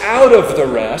lives out of the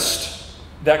rest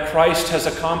that Christ has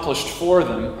accomplished for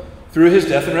them through his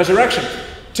death and resurrection.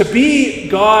 To be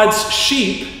God's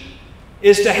sheep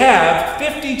is to have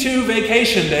 52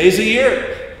 vacation days a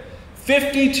year.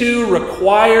 52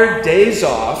 required days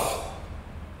off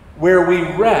where we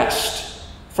rest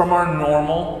from our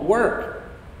normal work.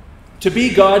 To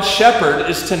be God's shepherd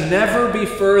is to never be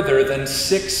further than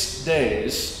 6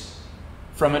 days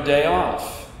from a day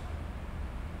off.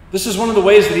 This is one of the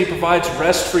ways that he provides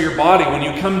rest for your body. When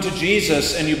you come to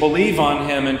Jesus and you believe on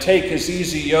him and take his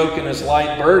easy yoke and his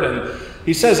light burden,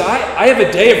 he says, I have a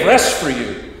day of rest for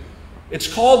you. It's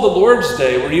called the Lord's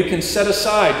Day, where you can set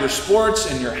aside your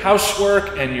sports and your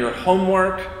housework and your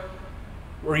homework,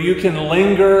 where you can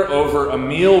linger over a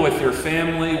meal with your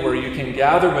family, where you can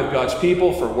gather with God's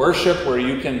people for worship, where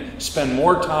you can spend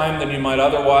more time than you might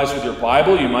otherwise with your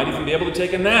Bible. You might even be able to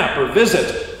take a nap or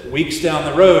visit, weeks down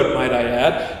the road, might I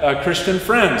add, Christian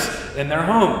friends in their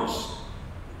homes.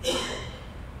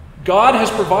 God has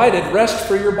provided rest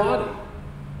for your body.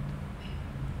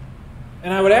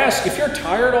 And I would ask, if you're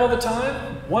tired all the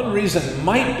time, one reason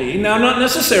might be, now not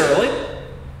necessarily,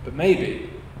 but maybe,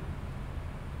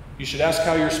 you should ask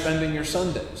how you're spending your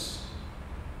Sundays.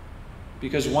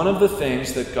 Because one of the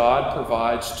things that God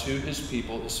provides to his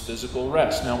people is physical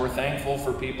rest. Now, we're thankful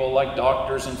for people like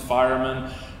doctors and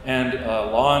firemen and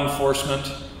law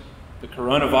enforcement. The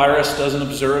coronavirus doesn't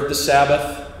observe the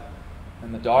Sabbath,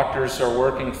 and the doctors are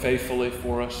working faithfully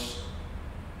for us.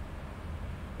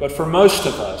 But for most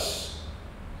of us,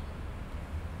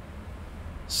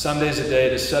 Sunday's a day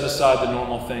to set aside the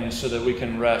normal things so that we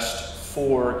can rest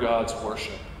for God's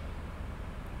worship.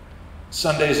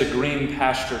 Sunday's a green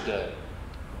pasture day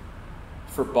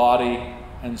for body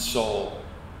and soul.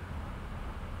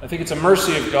 I think it's a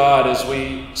mercy of God as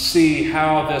we see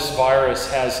how this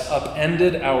virus has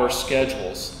upended our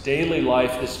schedules. Daily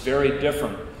life is very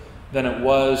different than it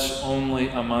was only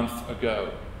a month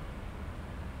ago.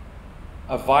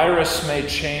 A virus may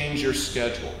change your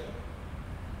schedule,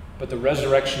 but the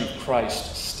resurrection of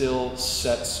Christ still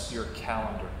sets your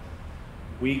calendar,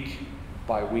 week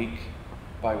by week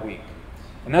by week.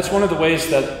 And that's one of the ways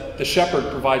that the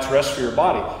shepherd provides rest for your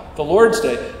body. The Lord's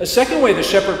Day. A second way the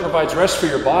shepherd provides rest for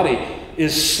your body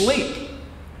is sleep.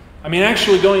 I mean,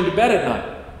 actually going to bed at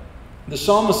night. The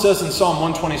psalmist says in Psalm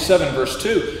 127, verse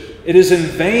 2, It is in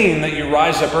vain that you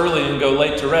rise up early and go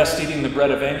late to rest, eating the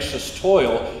bread of anxious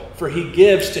toil, for he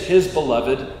gives to his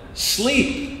beloved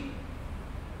sleep.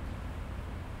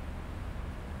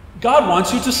 God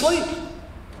wants you to sleep.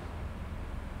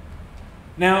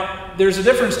 Now, there's a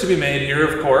difference to be made here,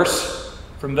 of course,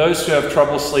 from those who have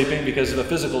trouble sleeping because of a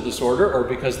physical disorder or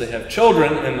because they have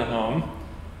children in the home.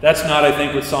 That's not, I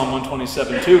think, what Psalm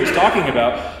 127:2 is talking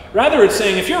about. Rather, it's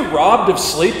saying if you're robbed of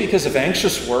sleep because of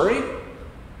anxious worry,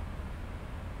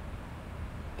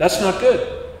 that's not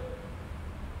good.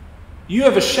 You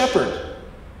have a shepherd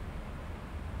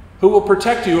who will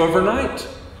protect you overnight.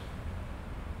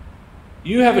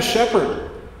 You have a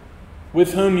shepherd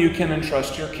with whom you can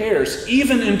entrust your cares,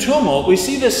 even in tumult. We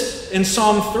see this in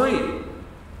Psalm 3.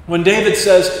 When David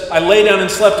says, I lay down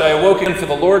and slept, I awoke again, for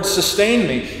the Lord sustained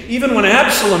me. Even when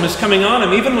Absalom is coming on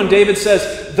him, even when David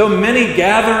says, though many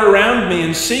gather around me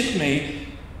and seek me,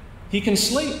 he can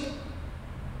sleep.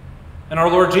 And our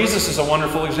Lord Jesus is a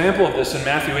wonderful example of this in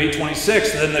Matthew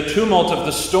 8:26. That in the tumult of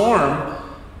the storm,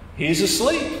 he's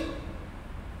asleep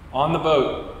on the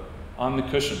boat, on the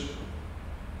cushion.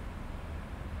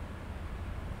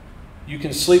 You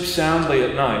can sleep soundly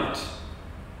at night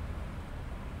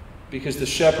because the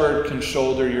shepherd can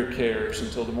shoulder your cares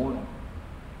until the morning.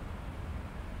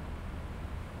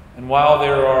 And while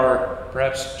there are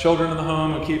perhaps children in the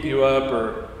home who keep you up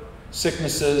or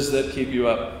sicknesses that keep you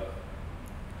up,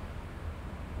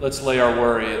 let's lay our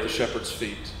worry at the shepherd's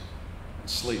feet and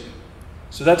sleep.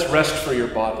 So that's rest for your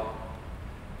body.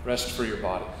 Rest for your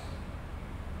body.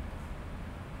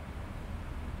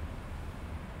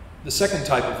 The second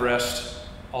type of rest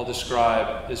I'll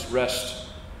describe is rest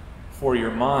for your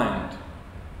mind.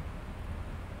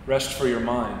 Rest for your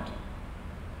mind.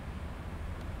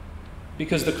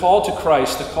 Because the call to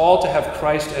Christ, the call to have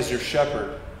Christ as your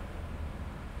shepherd,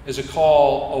 is a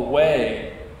call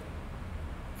away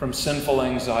from sinful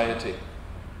anxiety.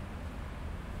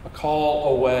 A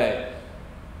call away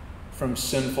from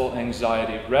sinful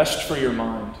anxiety. Rest for your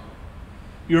mind.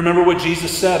 You remember what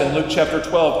Jesus said in Luke chapter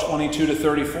 12,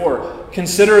 22-34.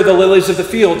 Consider the lilies of the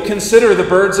field. Consider the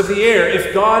birds of the air.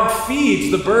 If God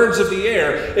feeds the birds of the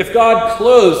air, if God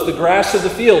clothes the grass of the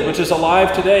field, which is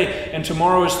alive today and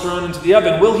tomorrow is thrown into the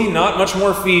oven, will he not much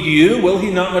more feed you? Will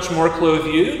he not much more clothe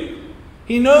you?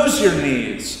 He knows your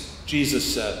needs,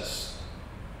 Jesus says.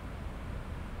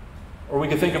 Or we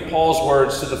could think of Paul's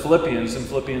words to the Philippians in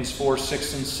Philippians 4,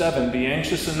 6, and 7. Be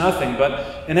anxious in nothing,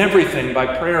 but in everything,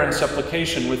 by prayer and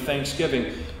supplication with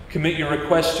thanksgiving, commit your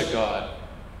requests to God.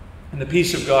 And the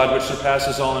peace of God, which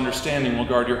surpasses all understanding, will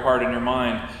guard your heart and your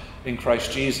mind in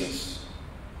Christ Jesus.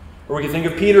 Or we could think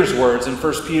of Peter's words in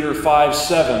 1 Peter 5,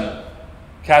 7.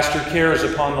 Cast your cares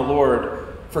upon the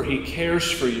Lord, for he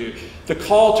cares for you. The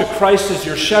call to Christ as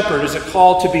your shepherd is a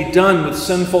call to be done with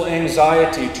sinful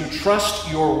anxiety, to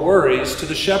trust your worries to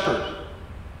the shepherd.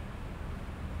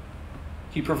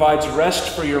 He provides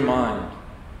rest for your mind.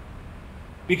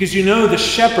 Because you know the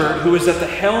shepherd who is at the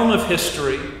helm of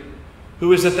history,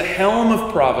 who is at the helm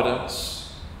of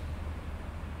providence,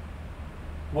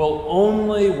 will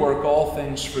only work all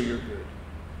things for your good.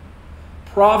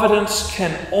 Providence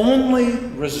can only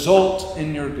result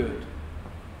in your good,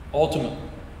 ultimately.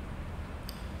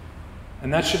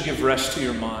 And that should give rest to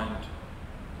your mind.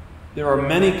 There are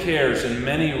many cares and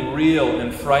many real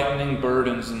and frightening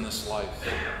burdens in this life.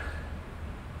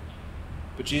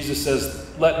 But Jesus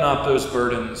says, let not those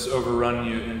burdens overrun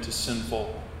you into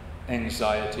sinful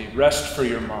anxiety. Rest for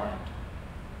your mind.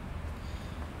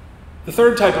 The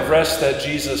third type of rest that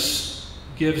Jesus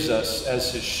gives us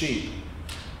as his sheep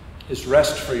is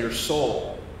rest for your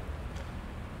soul.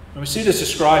 And we see this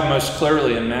described most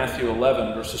clearly in Matthew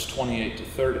 11, verses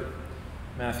 28-30.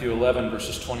 Matthew 11,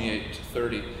 verses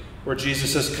 28-30, where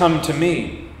Jesus says, come to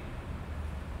me,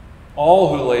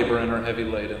 all who labor and are heavy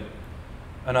laden,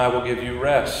 and I will give you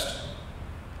rest.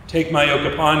 Take my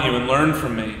yoke upon you and learn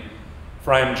from me,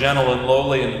 for I am gentle and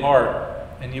lowly in heart,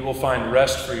 and you will find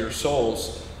rest for your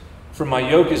souls. For my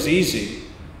yoke is easy,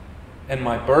 and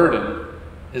my burden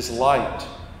is light.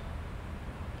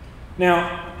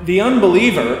 Now, the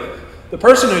unbeliever, the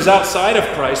person who's outside of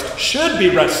Christ, should be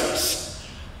restless,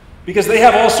 because they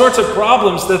have all sorts of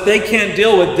problems that they can't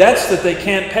deal with, debts that they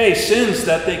can't pay, sins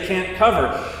that they can't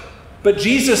cover. But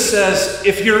Jesus says,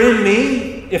 if you're in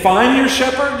me, if I'm your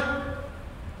shepherd,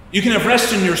 you can have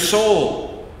rest in your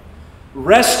soul.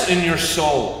 Rest in your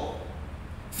soul.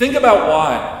 Think about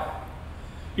why.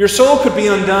 Your soul could be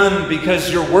undone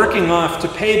because you're working off to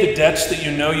pay the debts that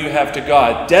you know you have to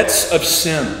God, debts of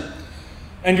sin.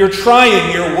 And you're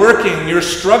trying, you're working, you're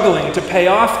struggling to pay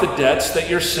off the debts that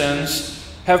your sins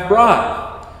have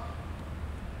brought.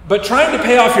 But trying to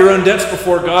pay off your own debts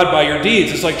before God by your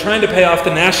deeds is like trying to pay off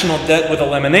the national debt with a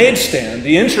lemonade stand.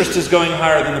 The interest is going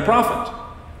higher than the profit.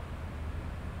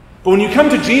 But when you come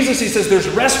to Jesus, he says there's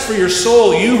rest for your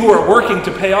soul, you who are working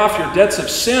to pay off your debts of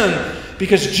sin,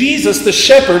 because Jesus, the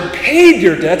shepherd, paid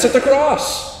your debts at the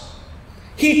cross.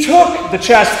 He took the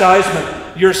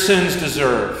chastisement your sins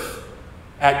deserve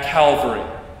at Calvary.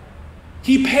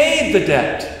 He paid the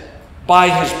debt by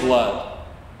his blood.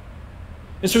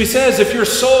 And so he says, if your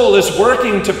soul is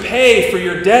working to pay for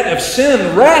your debt of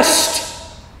sin,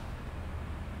 rest.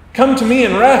 Come to me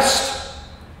and rest,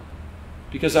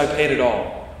 because I paid it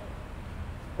all.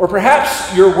 Or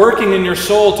perhaps you're working in your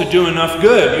soul to do enough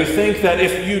good. You think that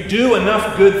if you do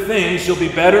enough good things, you'll be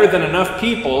better than enough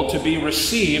people to be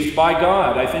received by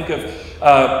God. I think of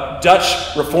a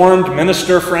Dutch Reformed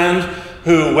minister friend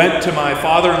who went to my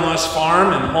father-in-law's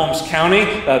farm in Holmes County.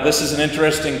 This is an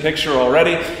interesting picture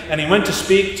already. And he went to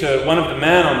speak to one of the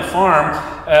men on the farm,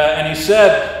 and he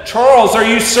said, "Charles, are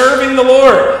you serving the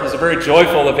Lord?" He's a very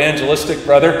joyful, evangelistic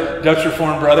brother, Dutch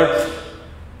Reformed brother.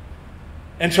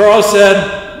 And Charles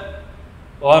said,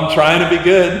 "Well, I'm trying to be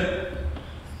good."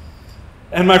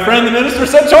 And my friend the minister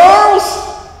said, "Charles,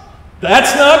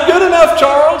 that's not good enough,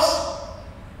 Charles."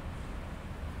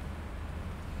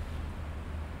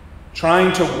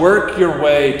 Trying to work your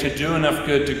way to do enough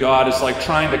good to God is like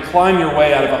trying to climb your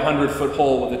way out of a 100-foot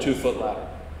hole with a 2-foot ladder.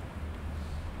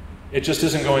 It just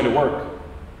isn't going to work.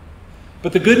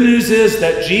 But the good news is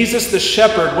that Jesus the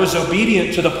shepherd was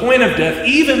obedient to the point of death.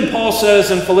 Even Paul says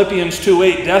in Philippians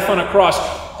 2:8, death on a cross,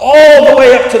 all the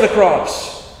way up to the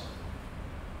cross.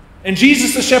 And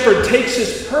Jesus the shepherd takes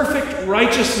his perfect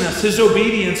righteousness, his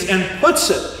obedience, and puts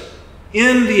it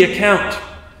in the account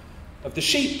of the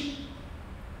sheep.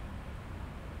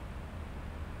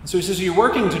 And so he says, you're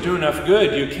working to do enough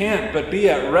good. You can't but be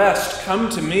at rest. Come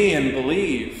to me and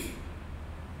believe.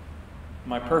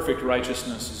 My perfect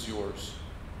righteousness is yours.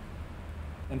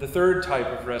 And the third type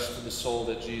of rest for the soul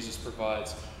that Jesus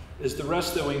provides is the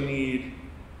rest that we need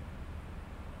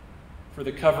for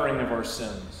the covering of our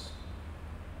sins.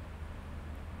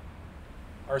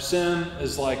 Our sin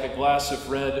is like a glass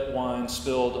of red wine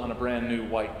spilled on a brand new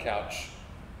white couch.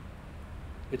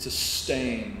 It's a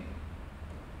stain.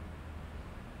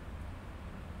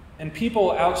 And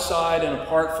people outside and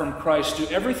apart from Christ do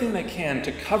everything they can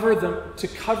to cover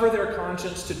their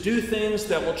conscience, to do things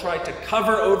that will try to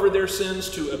cover over their sins,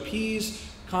 to appease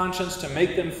conscience, to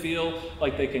make them feel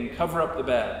like they can cover up the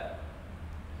bad.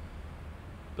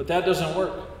 But that doesn't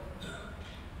work.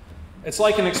 It's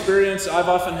like an experience I've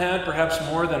often had, perhaps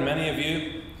more than many of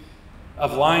you,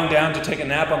 of lying down to take a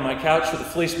nap on my couch with a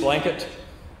fleece blanket.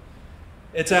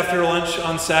 It's after lunch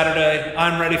on Saturday.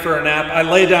 I'm ready for a nap. I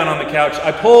lay down on the couch.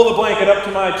 I pull the blanket up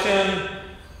to my chin,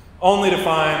 only to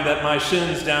find that my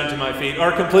shins down to my feet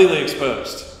are completely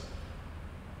exposed.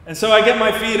 And so I get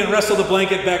my feet and wrestle the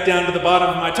blanket back down to the bottom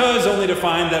of my toes, only to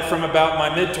find that from about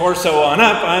my mid-torso on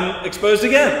up, I'm exposed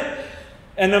again.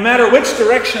 And no matter which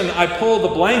direction I pull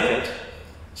the blanket,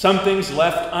 something's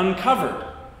left uncovered.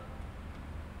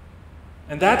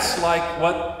 And that's like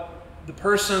what the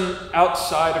person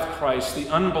outside of Christ, the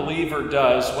unbeliever,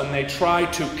 does when they try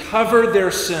to cover their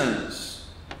sins.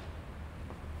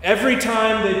 Every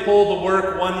time they pull the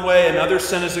work one way, another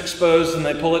sin is exposed, and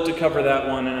they pull it to cover that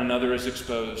one, and another is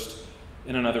exposed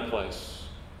in another place.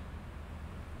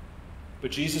 But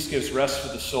Jesus gives rest for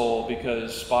the soul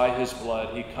because by his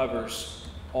blood he covers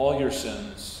all your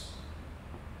sins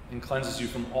and cleanses you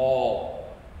from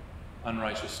all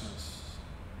unrighteousness,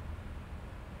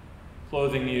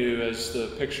 clothing you, as the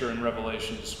picture in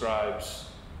Revelation describes,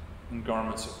 in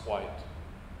garments of white.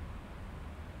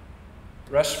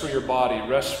 Rest for your body,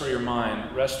 rest for your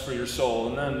mind, rest for your soul,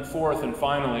 and then fourth and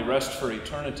finally, rest for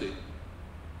eternity.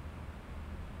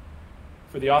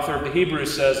 For the author of the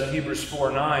Hebrews says in Hebrews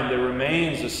 4:9, there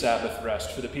remains a Sabbath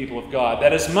rest for the people of God,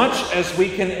 that as much as we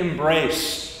can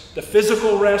embrace the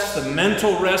physical rest, the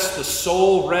mental rest, the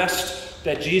soul rest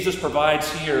that Jesus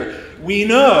provides here, we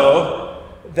know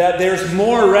that there's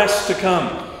more rest to come.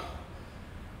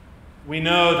 We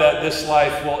know that this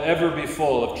life will ever be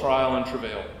full of trial and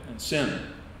travail and sin.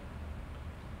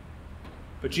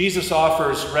 But Jesus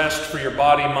offers rest for your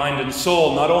body, mind, and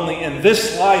soul, not only in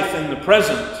this life, in the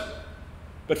present,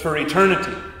 but for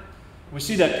eternity. We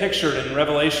see that pictured in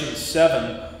Revelation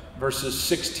 7, verses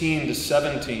 16 to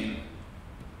 17.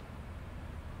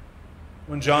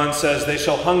 When John says, they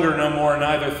shall hunger no more,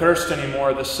 neither thirst any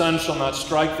more. The sun shall not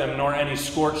strike them, nor any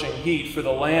scorching heat. For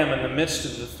the Lamb in the midst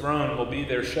of the throne will be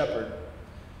their shepherd.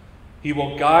 He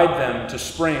will guide them to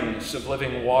springs of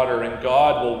living water, and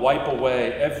God will wipe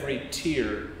away every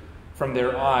tear from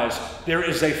their eyes. There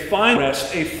is a fine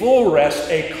rest, a full rest,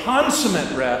 a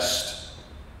consummate rest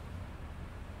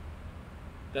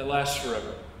that lasts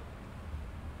forever.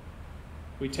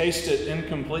 We taste it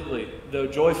incompletely, though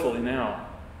joyfully now.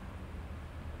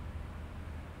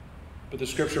 But the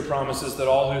Scripture promises that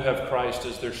all who have Christ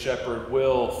as their shepherd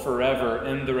will forever,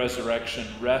 in the resurrection,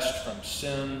 rest from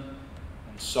sin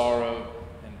and sorrow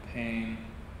and pain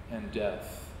and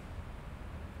death.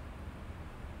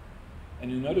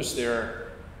 And you notice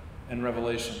there in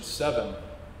Revelation 7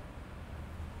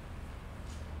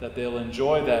 that they'll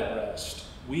enjoy that rest.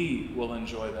 We will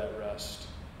enjoy that rest.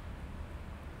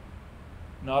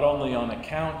 Not only on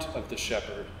account of the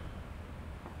shepherd,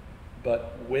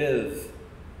 but with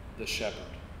the shepherd.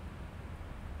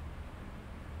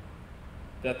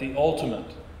 That the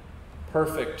ultimate,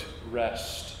 perfect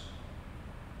rest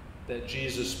that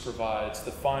Jesus provides,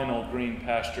 the final green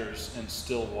pastures and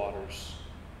still waters,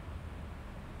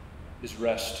 is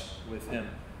rest with him.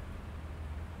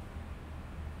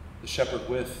 The shepherd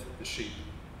with the sheep,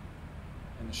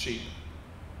 and the sheep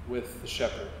with the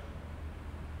shepherd,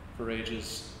 for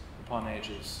ages upon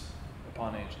ages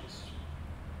upon ages.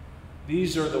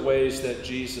 These are the ways that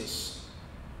Jesus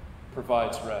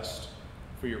provides rest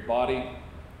for your body,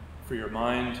 for your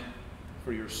mind,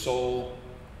 for your soul,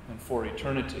 and for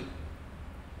eternity.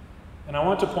 And I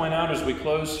want to point out as we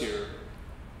close here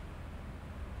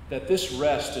that this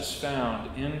rest is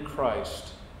found in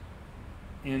Christ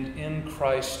and in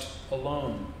Christ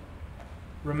alone.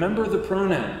 Remember the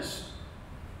pronouns.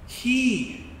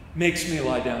 He makes me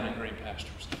lie down in green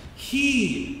pastures.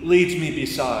 He leads me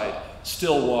beside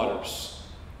still waters.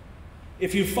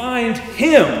 If you find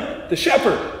him, the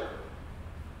shepherd,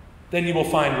 then you will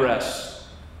find rest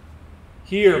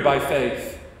here by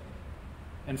faith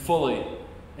and fully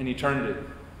in eternity.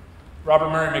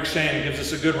 Robert Murray McShane gives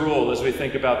us a good rule as we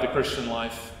think about the Christian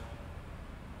life.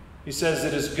 He says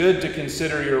it is good to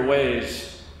consider your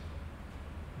ways,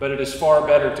 but it is far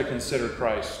better to consider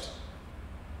Christ.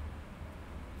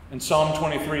 And Psalm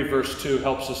 23 verse 2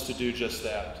 helps us to do just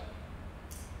that.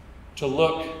 To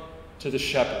look to the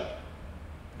shepherd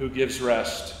who gives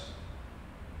rest,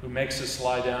 who makes us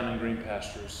lie down in green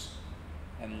pastures,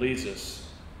 and leads us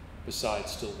beside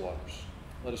still waters.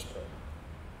 Let us pray.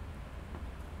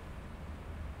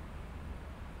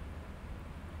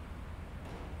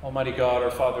 Almighty God,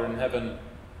 our Father in heaven,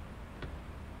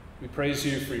 we praise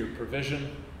you for your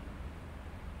provision,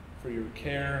 for your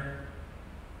care,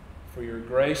 for your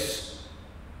grace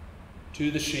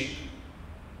to the sheep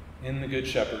in the Good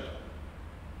Shepherd.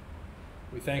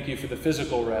 We thank you for the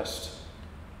physical rest.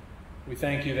 We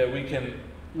thank you that we can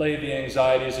lay the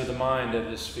anxieties of the mind at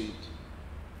his feet.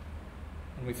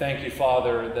 And we thank you,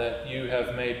 Father, that you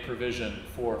have made provision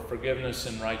for forgiveness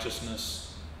and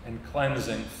righteousness and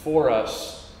cleansing for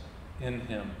us in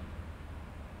him.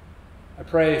 I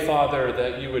pray, Father,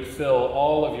 that you would fill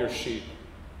all of your sheep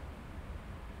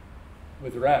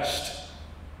with rest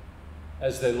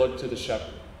as they look to the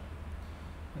shepherd.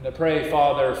 And I pray,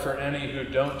 Father, for any who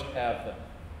don't have them,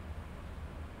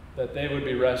 that they would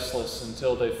be restless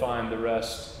until they find the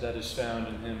rest that is found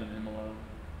in him and him alone.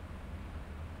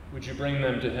 Would you bring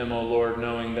them to him, O Lord,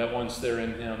 knowing that once they're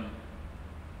in him,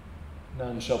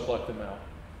 none shall pluck them out.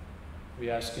 We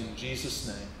ask in Jesus'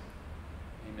 name.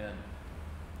 Amen.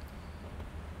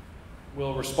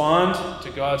 We'll respond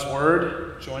to God's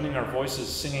word, joining our voices,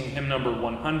 singing hymn number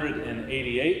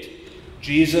 188,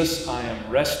 Jesus, I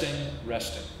am resting,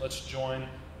 resting. Let's join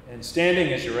in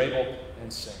standing as you're able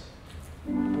and sing.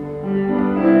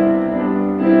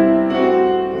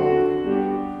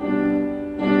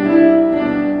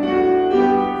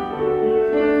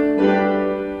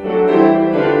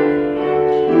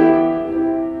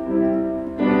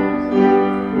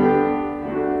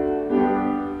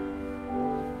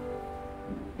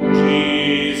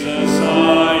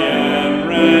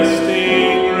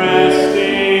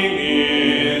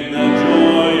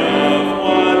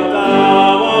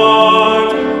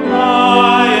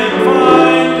 I am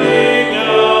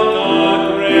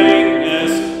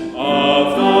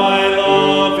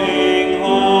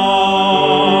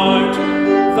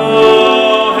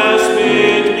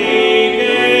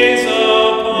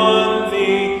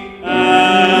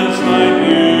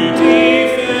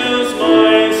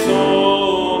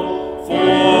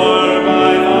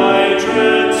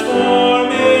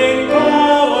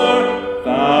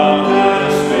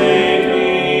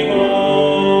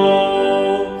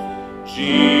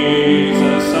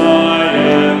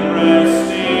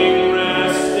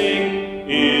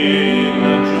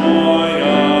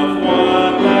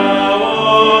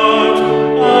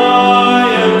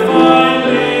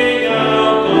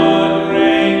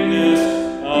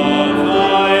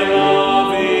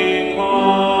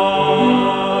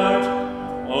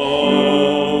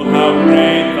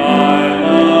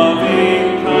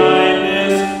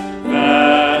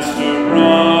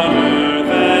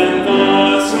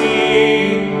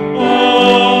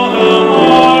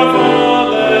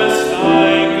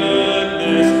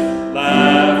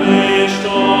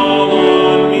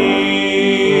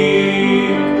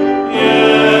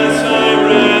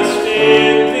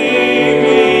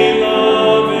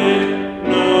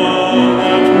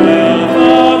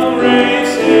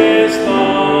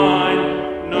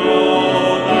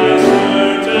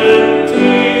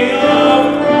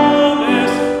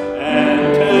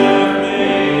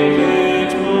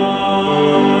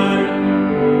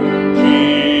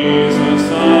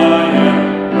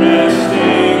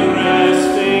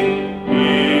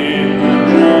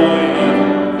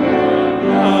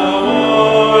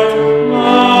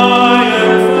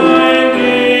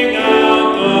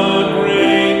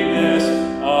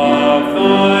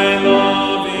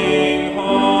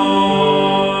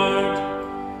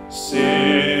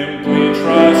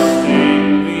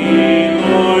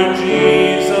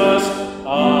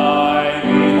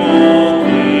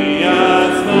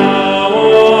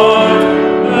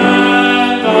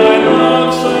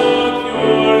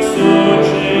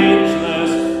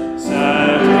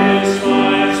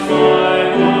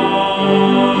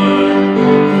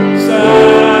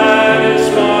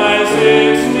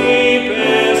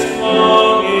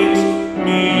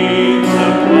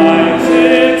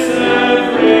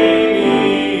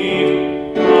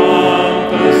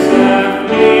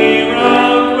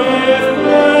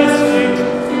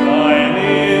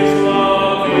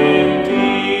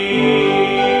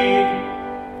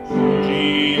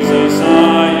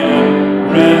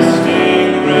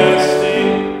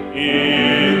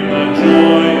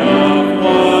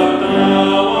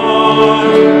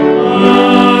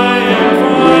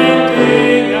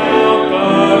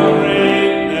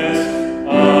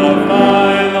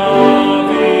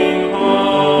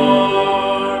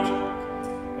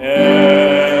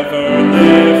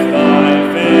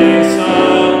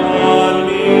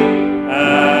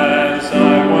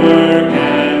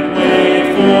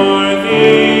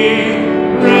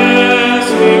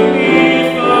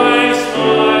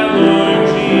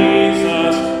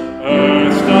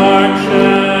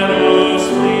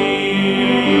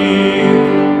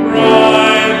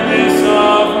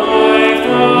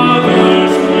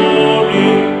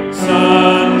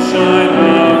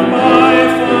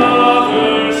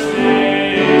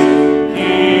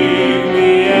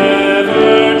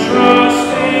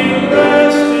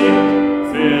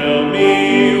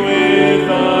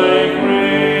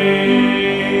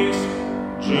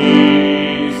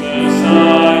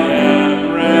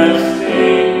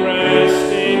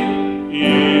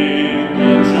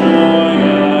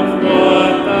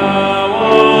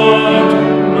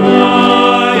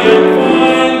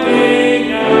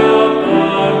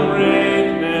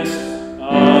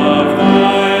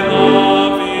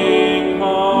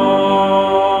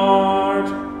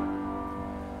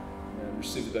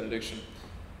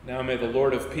may the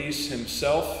Lord of peace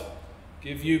himself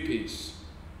give you peace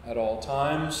at all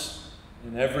times,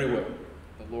 in every way.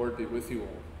 The Lord be with you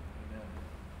all.